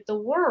look at the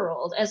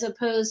world as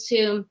opposed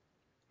to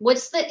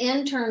what's the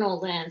internal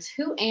lens?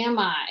 Who am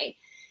I,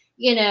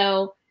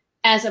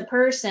 as a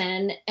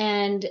person?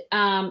 And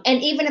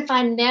even if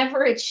I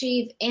never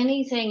achieve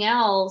anything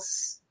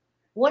else,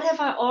 what have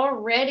I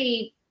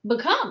already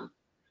become,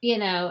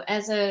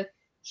 as a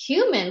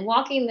human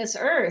walking this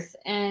earth?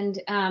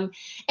 And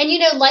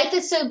life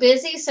is so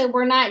busy, so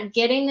we're not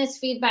getting this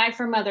feedback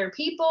from other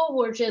people.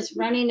 We're just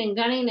running and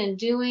gunning and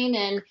doing,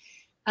 and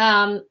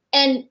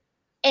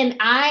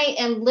I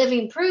am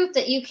living proof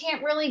that you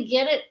can't really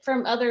get it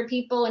from other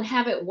people and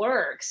have it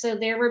work. So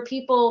there were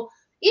people,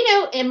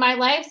 in my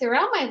life,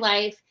 throughout my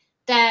life,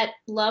 that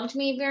loved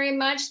me very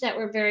much, that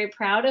were very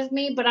proud of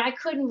me, but I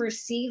couldn't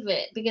receive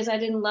it because I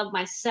didn't love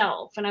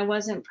myself and I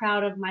wasn't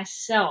proud of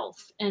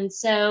myself. And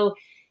so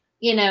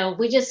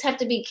we just have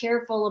to be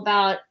careful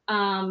about,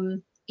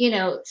 siphoning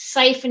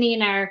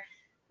our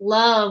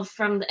love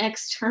from the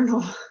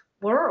external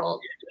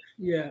world.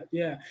 Yeah.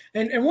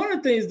 And one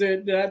of the things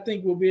that I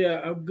think will be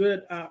a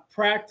good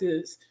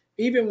practice,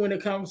 even when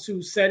it comes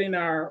to setting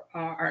our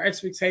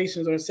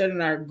expectations or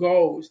setting our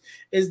goals,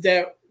 is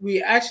that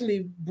we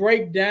actually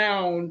break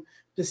down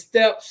the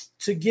steps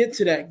to get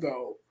to that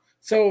goal.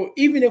 So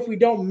even if we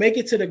don't make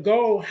it to the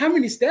goal, how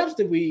many steps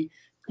did we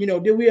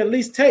at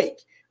least take?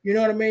 You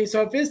know what I mean?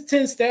 So if it's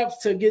 10 steps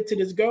to get to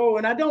this goal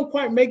and I don't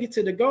quite make it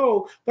to the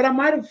goal, but I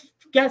might have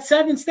got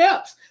 7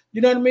 steps,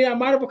 you know what I mean? I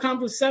might have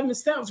accomplished 7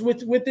 steps,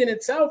 which within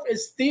itself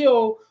is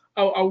still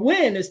a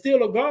win. It's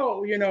still a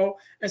goal,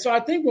 And so I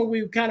think when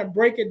we kind of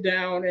break it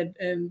down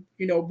and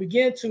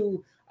begin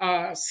to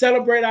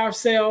celebrate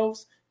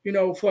ourselves,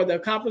 for the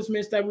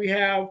accomplishments that we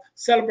have,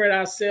 celebrate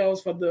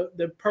ourselves for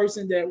the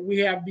person that we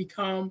have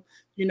become,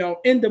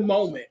 in the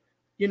moment.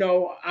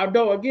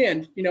 Although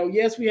again,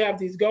 yes, we have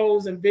these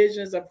goals and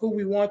visions of who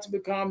we want to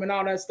become and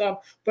all that stuff,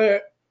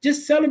 but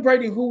just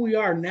celebrating who we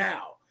are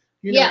now,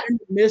 in the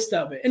midst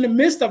of it, in the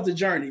midst of the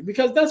journey,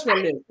 because that's what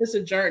it is. It's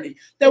a journey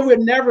that we'll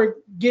never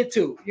get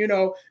to,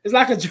 it's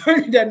like a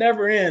journey that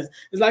never ends.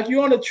 It's like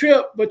you're on a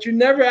trip, but you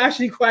never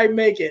actually quite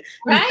make it.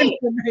 Right.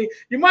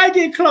 You might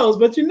get close,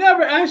 but you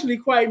never actually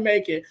quite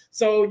make it.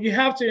 So you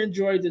have to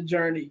enjoy the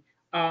journey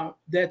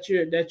that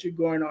you're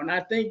going on.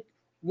 I think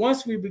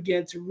once we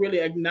begin to really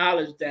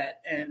acknowledge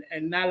that and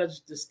acknowledge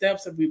the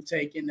steps that we've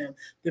taken and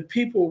the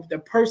people, the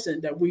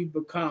person that we've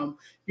become,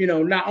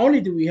 not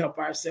only do we help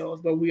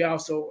ourselves, but we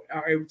also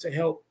are able to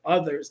help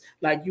others,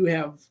 like you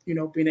have,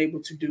 been able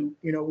to do,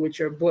 with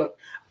your book.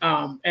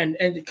 And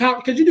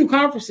because you do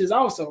conferences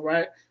also,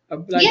 right?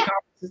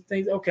 Conferences,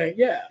 things. Okay.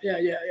 Yeah.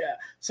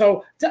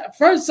 So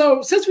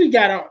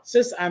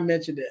since I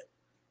mentioned it,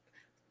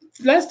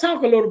 let's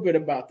talk a little bit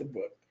about the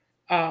book.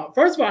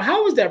 First of all,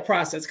 how was that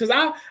process? Because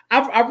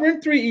I've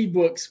read 3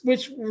 ebooks,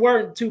 which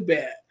weren't too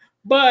bad.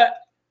 But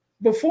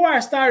before I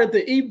started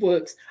the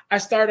ebooks, I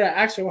started an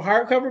actual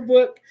hardcover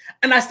book,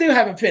 and I still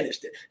haven't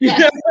finished it.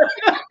 Yes.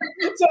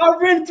 So I've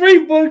read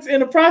 3 books in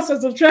the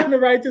process of trying to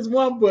write this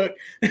one book.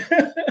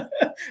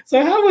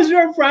 So how was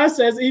your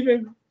process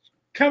even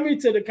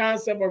coming to the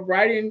concept of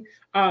writing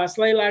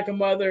Slay Like a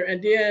Mother?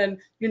 And then,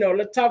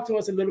 let's talk to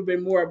us a little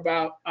bit more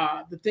about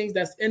the things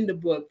that's in the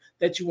book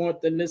that you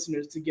want the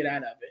listeners to get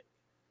out of it.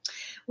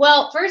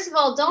 Well, first of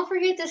all, don't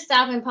forget to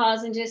stop and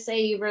pause and just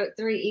say you wrote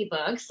 3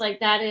 ebooks. Like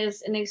that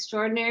is an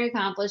extraordinary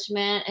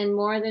accomplishment and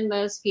more than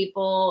most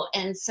people.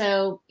 And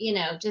so,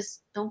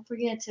 just don't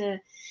forget to,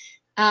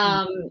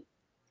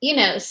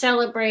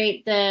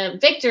 celebrate the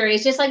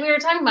victories, just like we were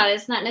talking about.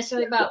 It's not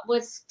necessarily about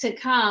what's to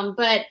come,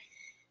 but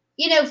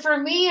for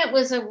me, it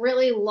was a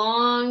really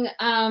long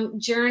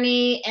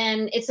journey,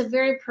 and it's a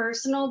very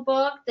personal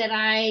book that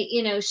I,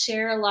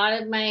 share a lot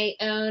of my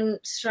own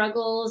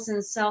struggles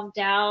and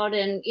self-doubt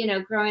and,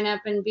 growing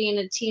up and being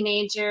a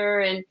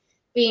teenager and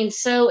being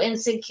so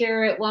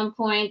insecure at one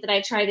point that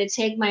I tried to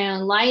take my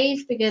own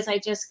life because I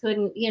just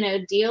couldn't,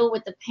 deal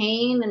with the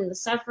pain and the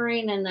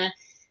suffering and the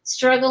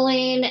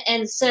struggling.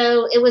 And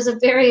so it was a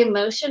very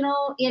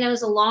emotional, it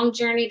was a long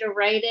journey to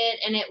write it.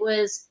 And it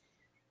was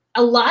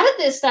a lot of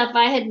this stuff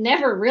I had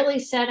never really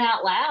said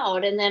out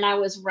loud. And then I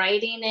was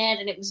writing it,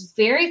 and it was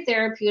very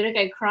therapeutic.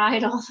 I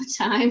cried all the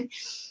time.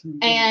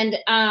 And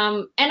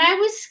I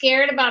was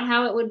scared about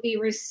how it would be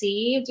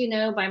received,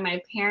 by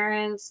my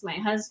parents, my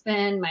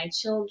husband, my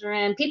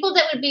children, people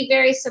that would be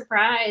very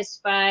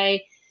surprised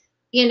by,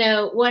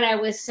 what I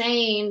was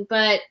saying.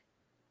 But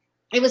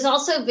it was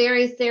also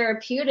very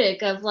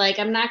therapeutic of like,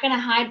 I'm not going to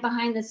hide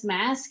behind this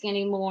mask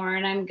anymore,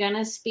 and I'm going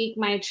to speak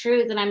my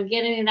truth, and I'm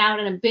getting it out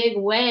in a big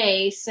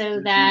way so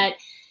that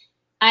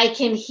I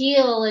can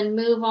heal and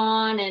move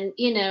on and,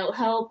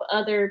 help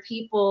other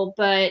people.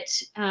 But,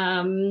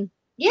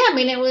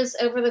 it was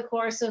over the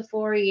course of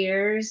 4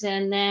 years.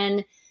 And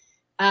then,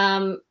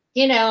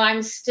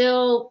 I'm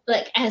still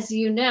like, as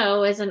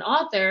as an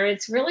author,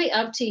 it's really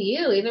up to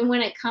you. Even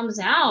when it comes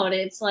out,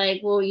 it's like,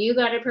 well, you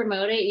got to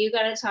promote it. You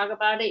got to talk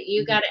about it.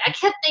 You got to, I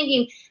kept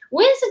thinking,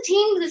 when's the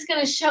team that's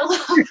going to show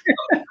up?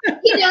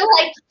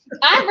 Like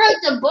I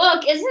wrote the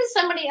book. Isn't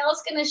somebody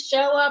else going to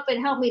show up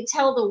and help me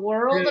tell the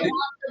world about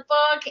the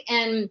book?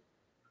 And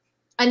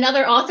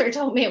another author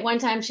told me at one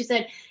time, she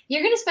said,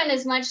 you're going to spend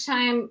as much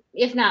time,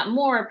 if not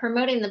more,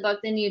 promoting the book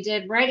than you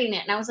did writing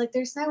it. And I was like,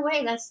 there's no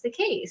way that's the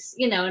case.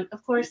 And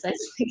of course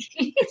that's the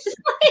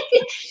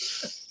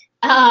case.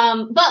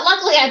 But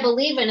luckily I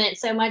believe in it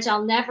so much,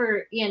 I'll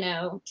never,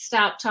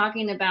 stop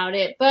talking about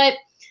it. But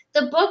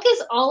the book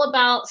is all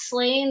about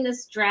slaying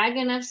this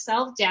dragon of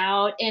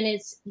self-doubt, and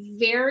it's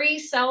very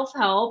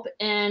self-help.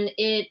 And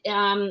it,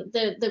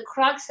 the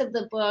crux of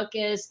the book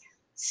is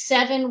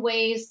 7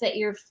 ways that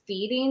you're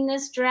feeding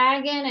this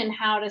dragon and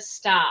how to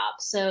stop.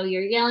 So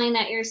you're yelling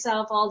at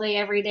yourself all day,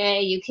 every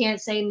day. You can't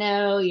say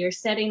no. You're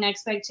setting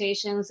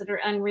expectations that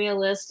are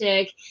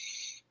unrealistic.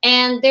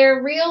 And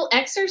they're real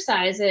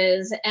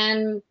exercises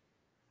and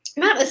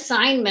not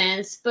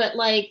assignments, but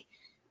like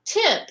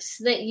tips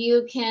that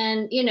you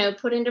can,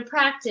 put into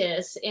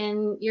practice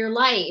in your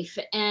life.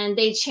 And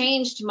they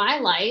changed my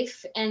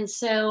life. And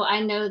so I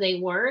know they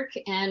work.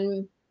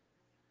 And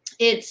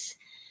it's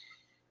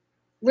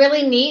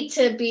really neat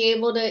to be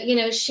able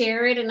to,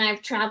 share it. And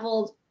I've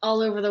traveled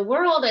all over the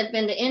world. I've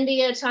been to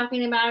India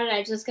talking about it.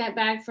 I just got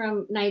back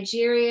from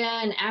Nigeria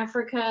and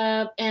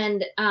Africa.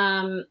 And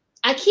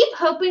I keep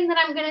hoping that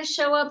I'm going to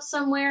show up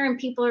somewhere and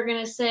people are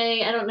going to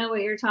say, I don't know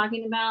what you're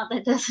talking about.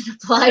 That doesn't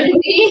apply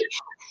to me.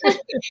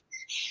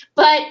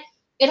 But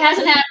it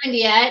hasn't happened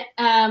yet.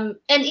 And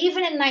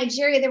even in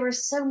Nigeria, there were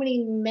so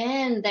many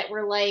men that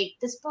were like,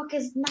 this book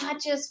is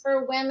not just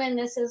for women.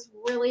 This has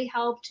really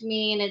helped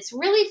me. And it's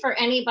really for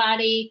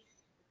anybody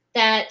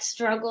that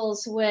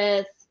struggles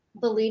with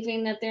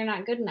believing that they're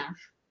not good enough.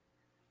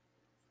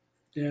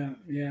 Yeah.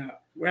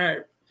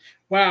 Right.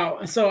 Wow.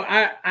 And so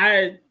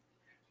I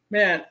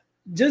man,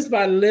 just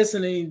by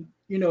listening,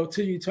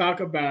 to you talk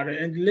about it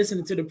and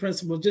listening to the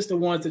principles, just the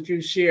ones that you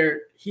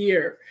shared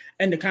here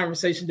and the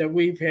conversation that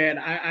we've had,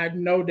 I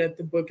know that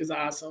the book is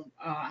awesome.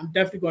 I'm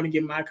definitely going to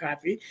get my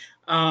copy.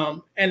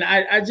 And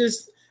I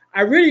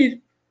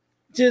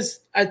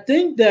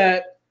think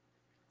that,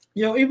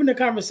 even the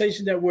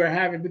conversation that we're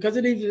having, because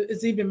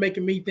it's even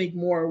making me think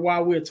more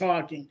while we're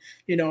talking,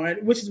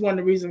 and which is one of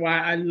the reasons why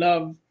I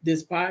love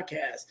this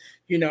podcast,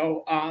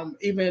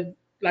 even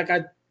like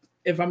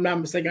if I'm not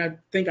mistaken, I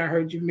think I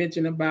heard you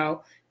mention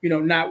about,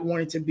 not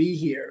wanting to be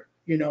here,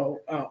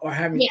 or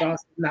having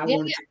thoughts of not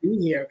wanting to be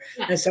here.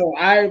 Yeah. And so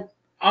I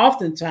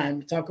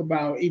oftentimes talk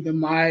about even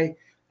my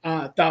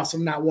thoughts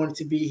of not wanting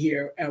to be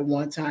here at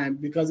one time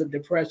because of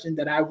depression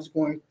that I was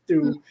going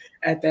through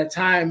at that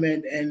time,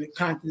 and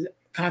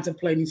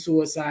contemplating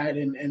suicide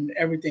and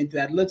everything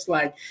that looks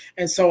like.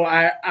 And so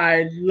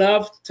I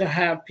love to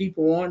have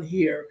people on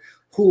here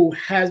who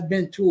has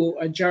been through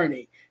a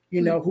journey,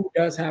 who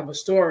does have a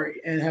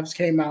story and has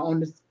came out on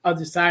the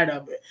other side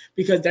of it,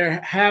 because there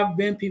have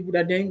been people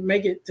that didn't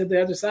make it to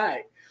the other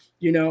side,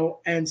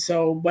 and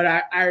so, but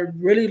I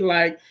really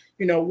like,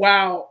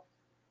 while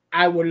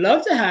I would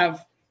love to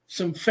have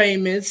some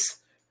famous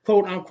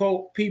quote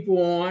unquote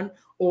people on,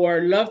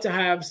 or love to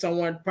have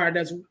someone probably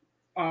that's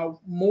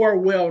more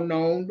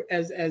well-known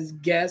as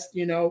guests,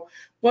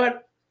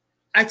 but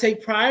I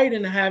take pride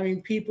in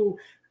having people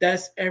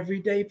that's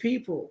everyday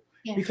people,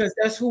 because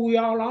that's who we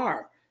all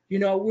are.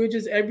 We're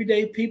just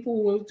everyday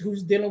people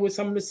who's dealing with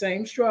some of the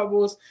same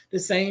struggles, the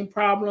same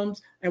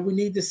problems, and we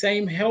need the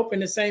same help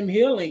and the same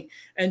healing.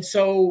 And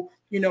so,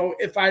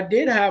 if I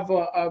did have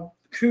a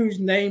cruise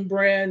name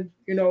brand,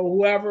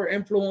 whoever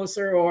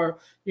influencer or,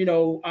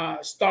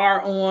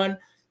 star on,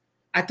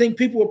 I think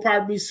people would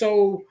probably be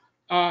so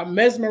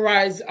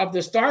mesmerized of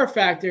the star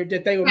factor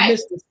that they would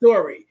miss the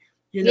story.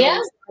 So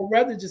I'd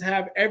rather just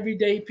have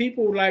everyday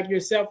people like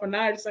yourself and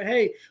I to say,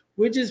 hey,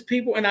 we're just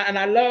people. And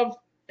I love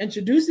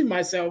introducing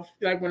myself,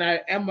 like when I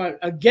am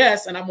a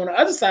guest and I'm on the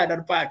other side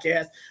of the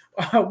podcast.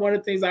 One of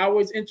the things I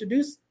always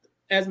introduce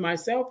as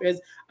myself is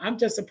I'm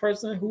just a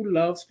person who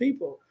loves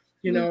people.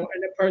 you know,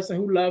 and a person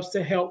who loves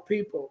to help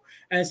people.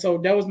 And so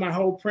that was my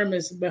whole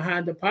premise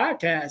behind the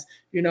podcast.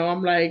 You know,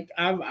 I'm like,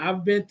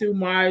 I've been through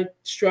my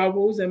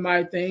struggles and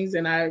my things,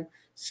 and I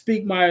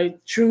speak my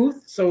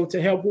truth, so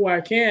to help who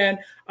I can.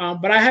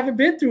 But I haven't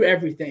been through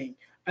everything,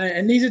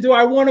 and neither do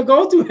I want to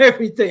go through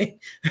everything.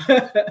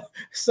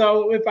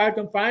 So if I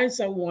can find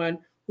someone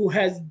who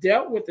has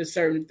dealt with a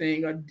certain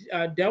thing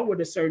or dealt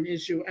with a certain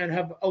issue and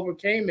have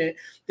overcame it,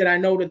 then I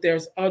know that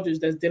there's others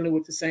that's dealing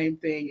with the same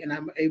thing, and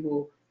I'm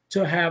able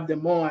to have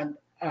them on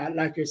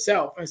like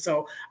yourself. And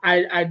so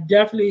I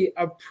definitely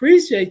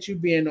appreciate you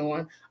being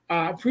on.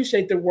 I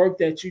appreciate the work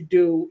that you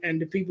do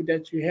and the people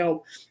that you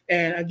help.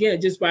 And again,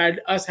 just by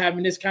us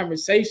having this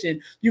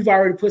conversation, you've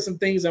already put some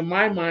things on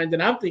my mind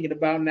that I'm thinking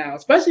about now,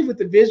 especially with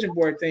the vision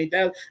board thing.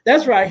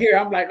 That's right here.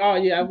 I'm like, oh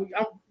yeah,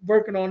 I'm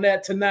working on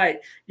that tonight,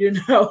 you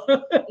know.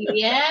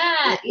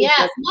 Yeah.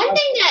 One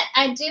thing that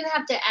I do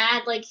have to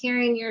add, like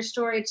hearing your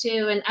story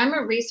too, and I'm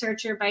a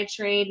researcher by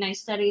trade and I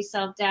study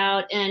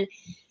self-doubt, and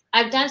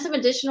I've done some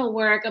additional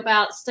work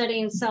about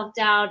studying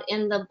self-doubt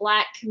in the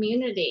Black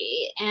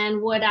community.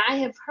 And what I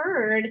have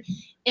heard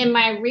in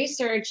my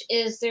research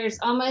is there's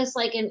almost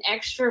like an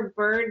extra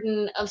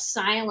burden of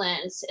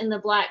silence in the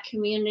Black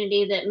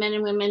community, that men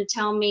and women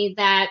tell me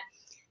that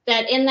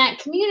in that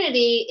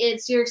community,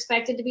 you're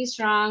expected to be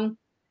strong,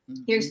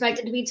 you're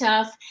expected to be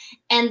tough,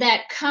 and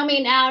that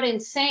coming out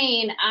and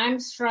saying, I'm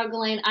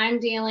struggling, I'm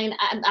dealing,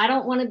 I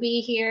don't want to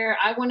be here,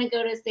 I want to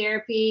go to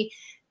therapy,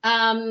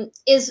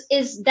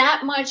 is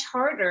that much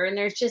harder. And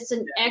there's just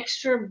an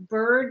extra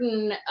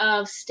burden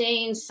of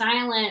staying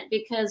silent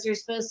because you're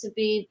supposed to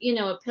be, you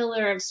know, a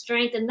pillar of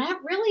strength. And that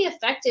really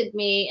affected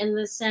me in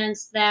the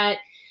sense that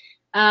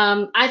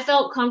I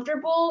felt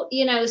comfortable,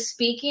 you know,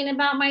 speaking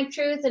about my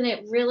truth, and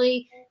it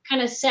really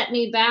kind of set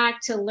me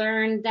back to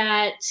learn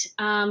that,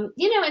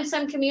 you know, in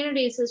some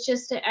communities, it's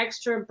just an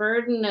extra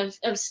burden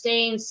of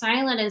staying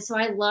silent. And so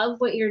I love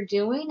what you're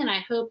doing, and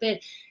I hope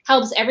it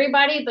helps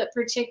everybody, but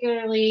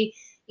particularly,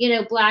 you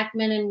know, Black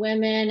men and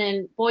women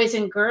and boys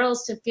and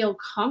girls to feel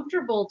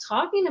comfortable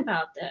talking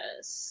about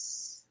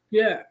this.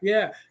 Yeah,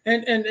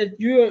 and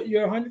you're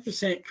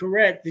 100%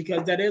 correct,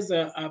 because that is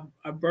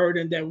a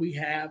burden that we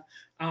have,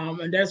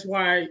 and that's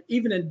why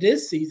even in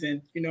this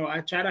season, you know,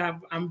 I'm trying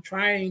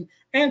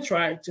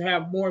to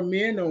have more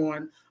men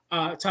on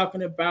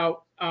talking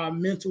about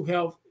mental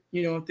health,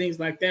 you know, things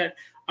like that,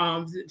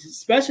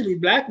 especially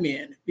Black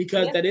men,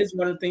 because that is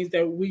one of the things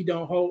that we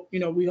don't hold, you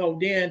know, we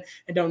hold in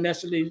and don't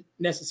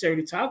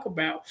necessarily talk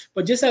about.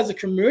 But just as a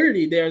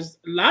community, there's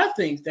a lot of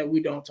things that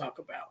we don't talk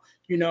about,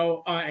 you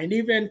know, and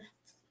even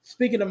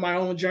speaking of my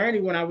own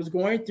journey, when I was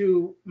going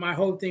through my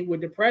whole thing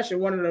with depression,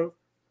 one of the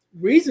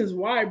reasons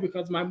why,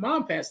 because my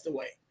mom passed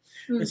away.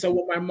 And so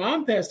when my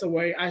mom passed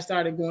away, I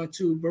started going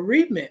to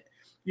bereavement,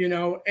 you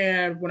know,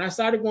 and when I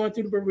started going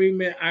through the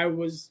bereavement,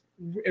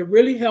 it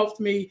really helped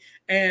me.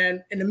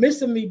 And in the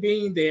midst of me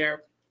being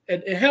there,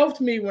 it helped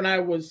me when I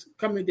was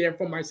coming there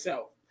for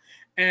myself.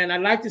 And I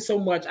liked it so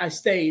much, I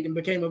stayed and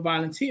became a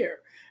volunteer.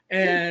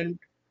 And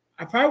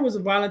I probably was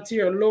a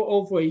volunteer a little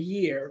over a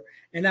year.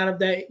 And out of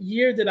that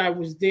year that I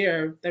was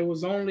there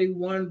was only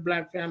one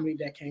Black family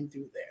that came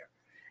through there.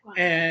 Wow.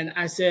 And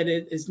I said,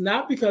 it's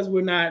not because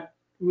we're not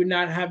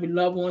having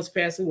loved ones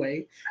pass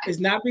away. It's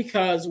not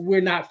because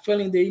we're not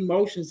feeling the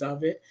emotions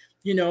of it,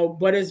 you know,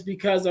 but it's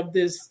because of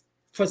this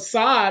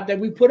facade that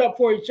we put up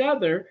for each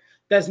other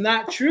that's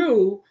not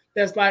true.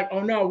 That's like,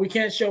 oh no, we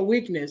can't show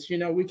weakness, you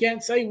know, we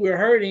can't say we're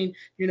hurting,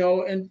 you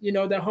know, and you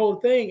know, the whole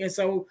thing. And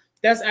so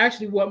that's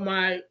actually what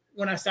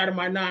when I started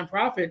my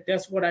nonprofit,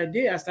 that's what I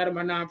did. I started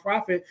my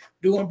nonprofit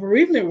doing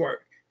bereavement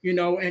work, you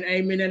know, and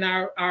aiming in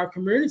our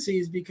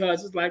communities,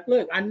 because it's like,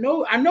 look, I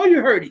know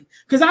you're hurting,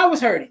 because I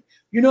was hurting,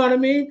 you know what I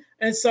mean?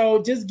 And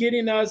so just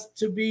getting us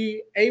to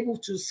be able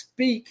to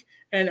speak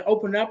and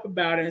open up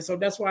about it. And so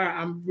that's why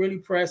I'm really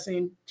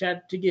pressing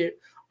to get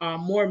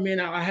more men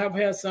out. I have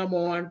had some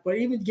on, but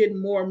even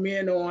getting more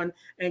men on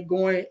and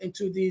going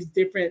into these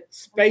different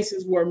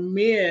spaces where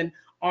men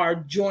are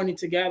joining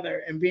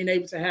together and being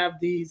able to have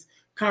these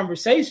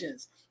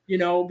conversations, you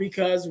know,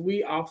 because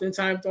we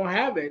oftentimes don't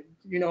have it,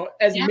 you know,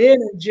 as men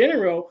in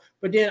general,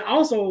 but then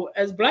also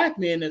as Black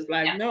men, it's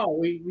like, no,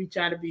 we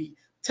try to be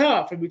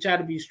tough and we try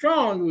to be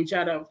strong. We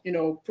try to, you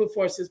know, put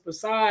forth this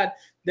facade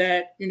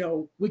that, you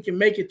know, we can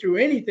make it through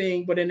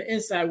anything, but in the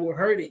inside we're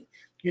hurting.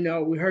 You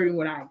know, we're hurting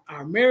with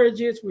our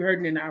marriages, we're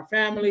hurting in our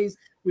families,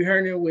 we're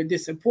hurting with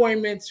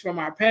disappointments from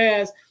our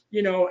past,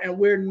 you know, and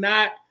we're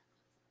not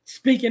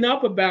speaking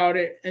up about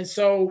it. And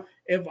so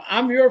if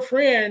I'm your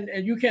friend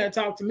and you can't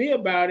talk to me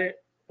about it,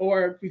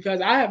 or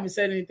because I haven't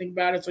said anything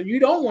about it, so you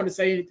don't want to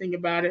say anything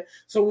about it,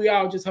 so we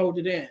all just hold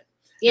it in.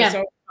 Yeah. And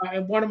so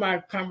in one of my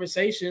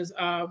conversations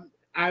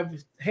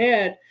I've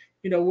had,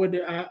 you know, with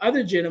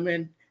other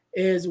gentlemen,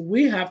 is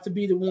we have to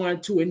be the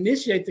one to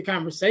initiate the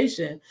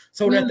conversation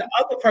so that the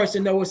other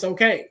person knows it's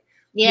okay.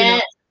 Yeah.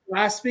 You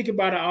know, I speak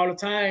about it all the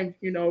time,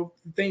 you know,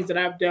 things that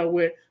I've dealt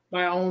with,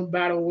 my own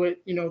battle with,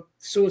 you know,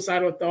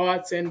 suicidal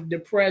thoughts and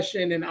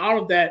depression and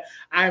all of that.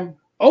 I'm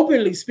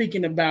openly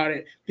speaking about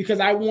it, because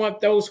I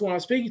want those who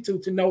I'm speaking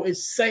to know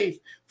it's safe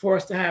for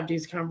us to have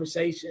these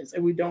conversations,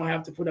 and we don't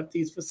have to put up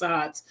these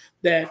facades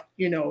that,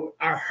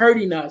 are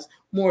hurting us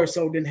more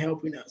so than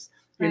helping us,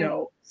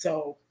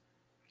 So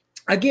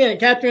again,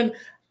 Katherine,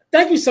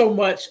 thank you so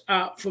much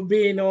for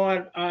being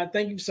on.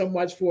 Thank you so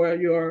much for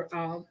your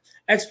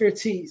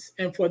expertise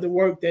and for the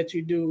work that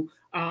you do.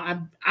 I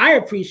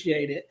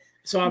appreciate it.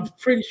 So I'm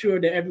pretty sure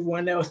that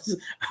everyone else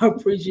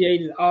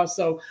appreciates it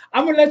also.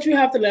 I'm going to let you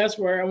have the last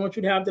word. I want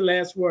you to have the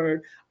last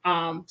word.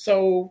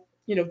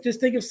 Just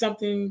think of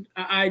something,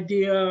 an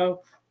idea,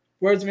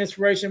 words of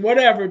inspiration,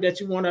 whatever that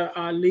you want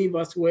to leave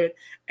us with.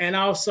 And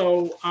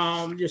also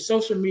your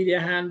social media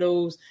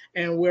handles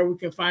and where we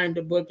can find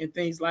the book and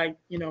things like,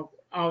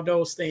 all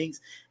those things.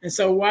 And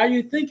so while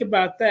you think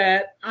about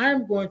that,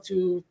 I'm going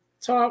to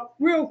talk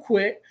real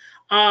quick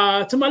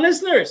to my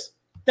listeners.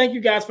 Thank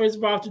you guys, first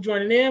of all, for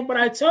joining in. But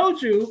I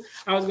told you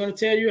I was going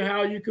to tell you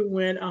how you could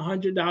win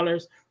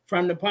 $100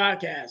 from the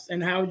podcast.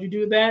 And how you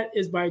do that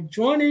is by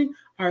joining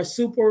our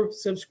super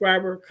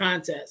subscriber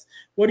contest.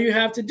 What do you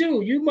have to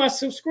do? You must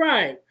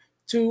subscribe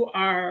to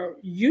our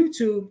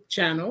YouTube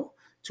channel,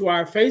 to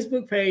our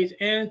Facebook page,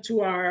 and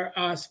to our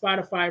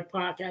Spotify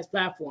podcast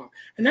platform.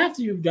 And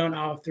after you've done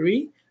all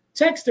three,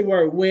 text the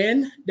word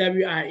WIN,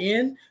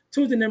 W-I-N,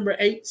 to the number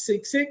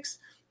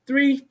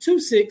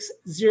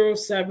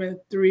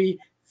 866-326-0730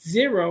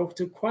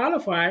 to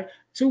qualify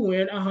to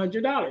win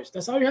 $100.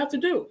 That's all you have to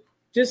do.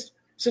 Just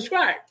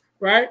subscribe,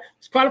 right?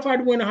 It's qualified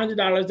to win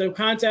 $100. The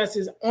contest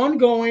is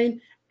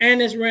ongoing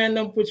and it's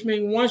random, which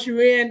means once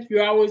you're in,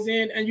 you're always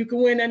in, and you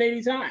can win at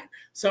any time.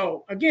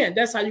 So again,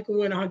 that's how you can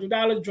win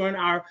 $100. Join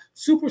our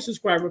super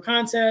subscriber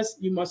contest.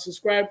 You must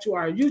subscribe to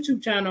our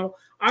YouTube channel,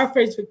 our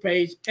Facebook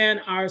page, and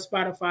our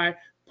Spotify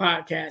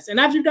podcast. And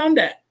after you've done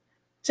that,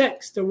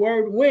 text the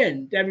word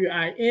WIN,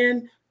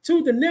 W-I-N,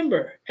 to the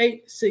number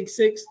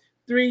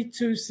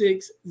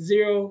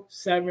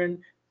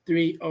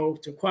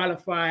 866-326-0730 to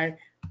qualify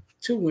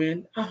to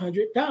win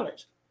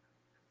 $100.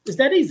 It's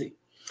that easy.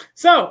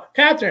 So,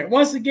 Katherine,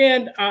 once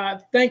again,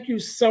 thank you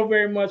so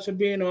very much for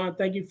being on.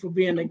 Thank you for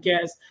being a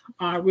guest.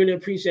 I really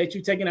appreciate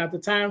you taking out the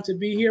time to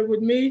be here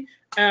with me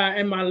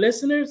and my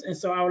listeners. And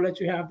so I will let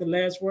you have the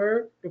last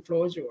word. The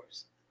floor is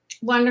yours.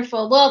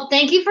 Wonderful. Well,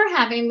 thank you for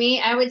having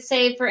me. I would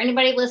say for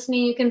anybody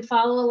listening, you can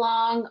follow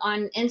along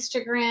on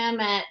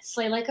Instagram at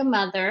Slay Like a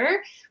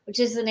Mother, which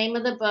is the name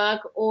of the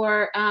book,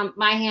 or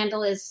my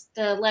handle is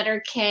the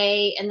letter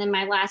K and then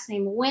my last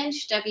name,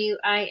 Wintsch,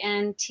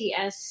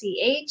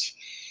 W-I-N-T-S-C-H.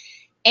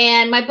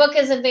 And my book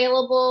is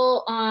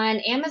available on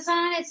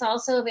Amazon. It's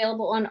also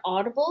available on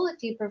Audible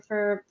if you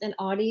prefer an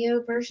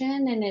audio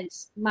version, and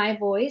it's my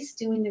voice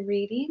doing the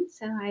reading.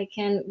 So I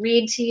can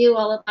read to you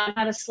all about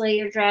how to slay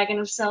your dragon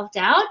of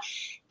self-doubt.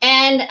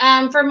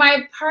 And for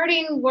my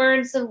parting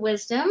words of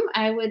wisdom,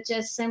 I would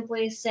just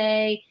simply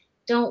say,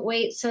 don't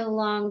wait so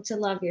long to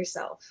love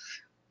yourself.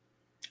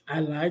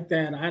 I like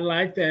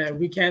that.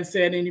 We can't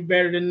say it any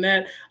better than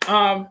that.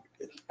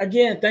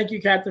 Again, thank you,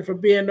 Katherine, for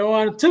being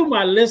on. To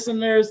my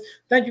listeners,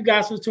 thank you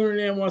guys for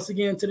tuning in once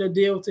again to the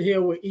Deal to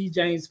Heal with E.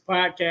 James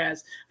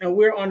podcast. And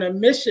we're on a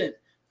mission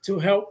to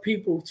help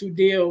people to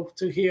deal,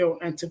 to heal,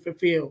 and to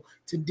fulfill,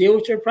 to deal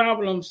with your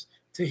problems,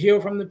 to heal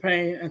from the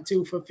pain, and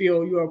to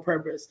fulfill your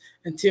purpose.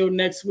 Until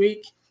next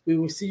week, we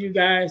will see you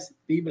guys.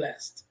 Be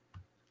blessed.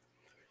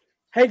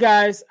 Hey,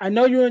 guys, I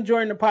know you're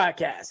enjoying the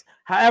podcast.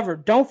 However,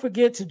 don't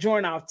forget to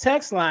join our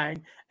text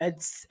line at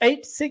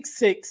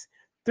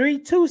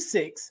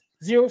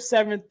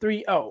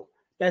 866-326-0730.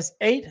 That's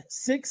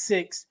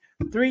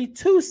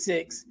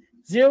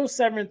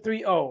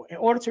 866-326-0730 in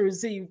order to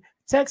receive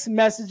text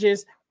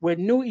messages with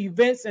new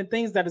events and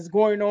things that is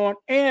going on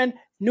and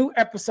new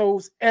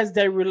episodes as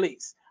they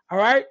release. All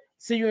right.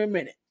 See you in a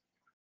minute.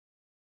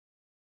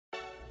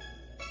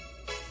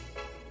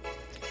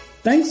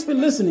 Thanks for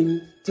listening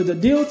to the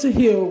Deal to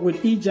Heal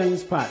with E.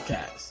 James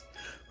podcast.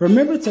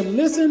 Remember to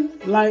listen,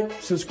 like,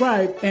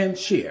 subscribe, and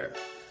share.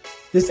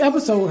 This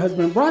episode has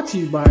been brought to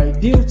you by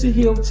Deal to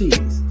Heal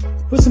Teas.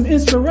 Put some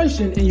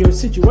inspiration in your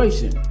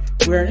situation.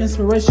 Wear an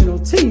inspirational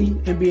tea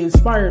and be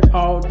inspired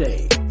all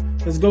day.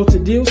 Let's go to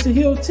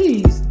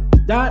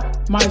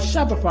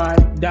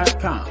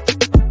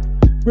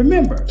dealtohealteas.myshopify.com.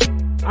 Remember,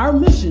 our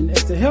mission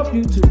is to help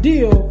you to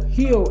deal,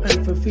 heal,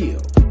 and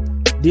fulfill.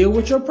 Deal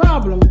with your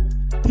problem,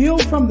 heal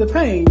from the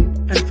pain,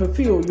 and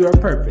fulfill your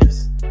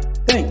purpose.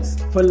 Thanks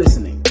for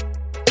listening.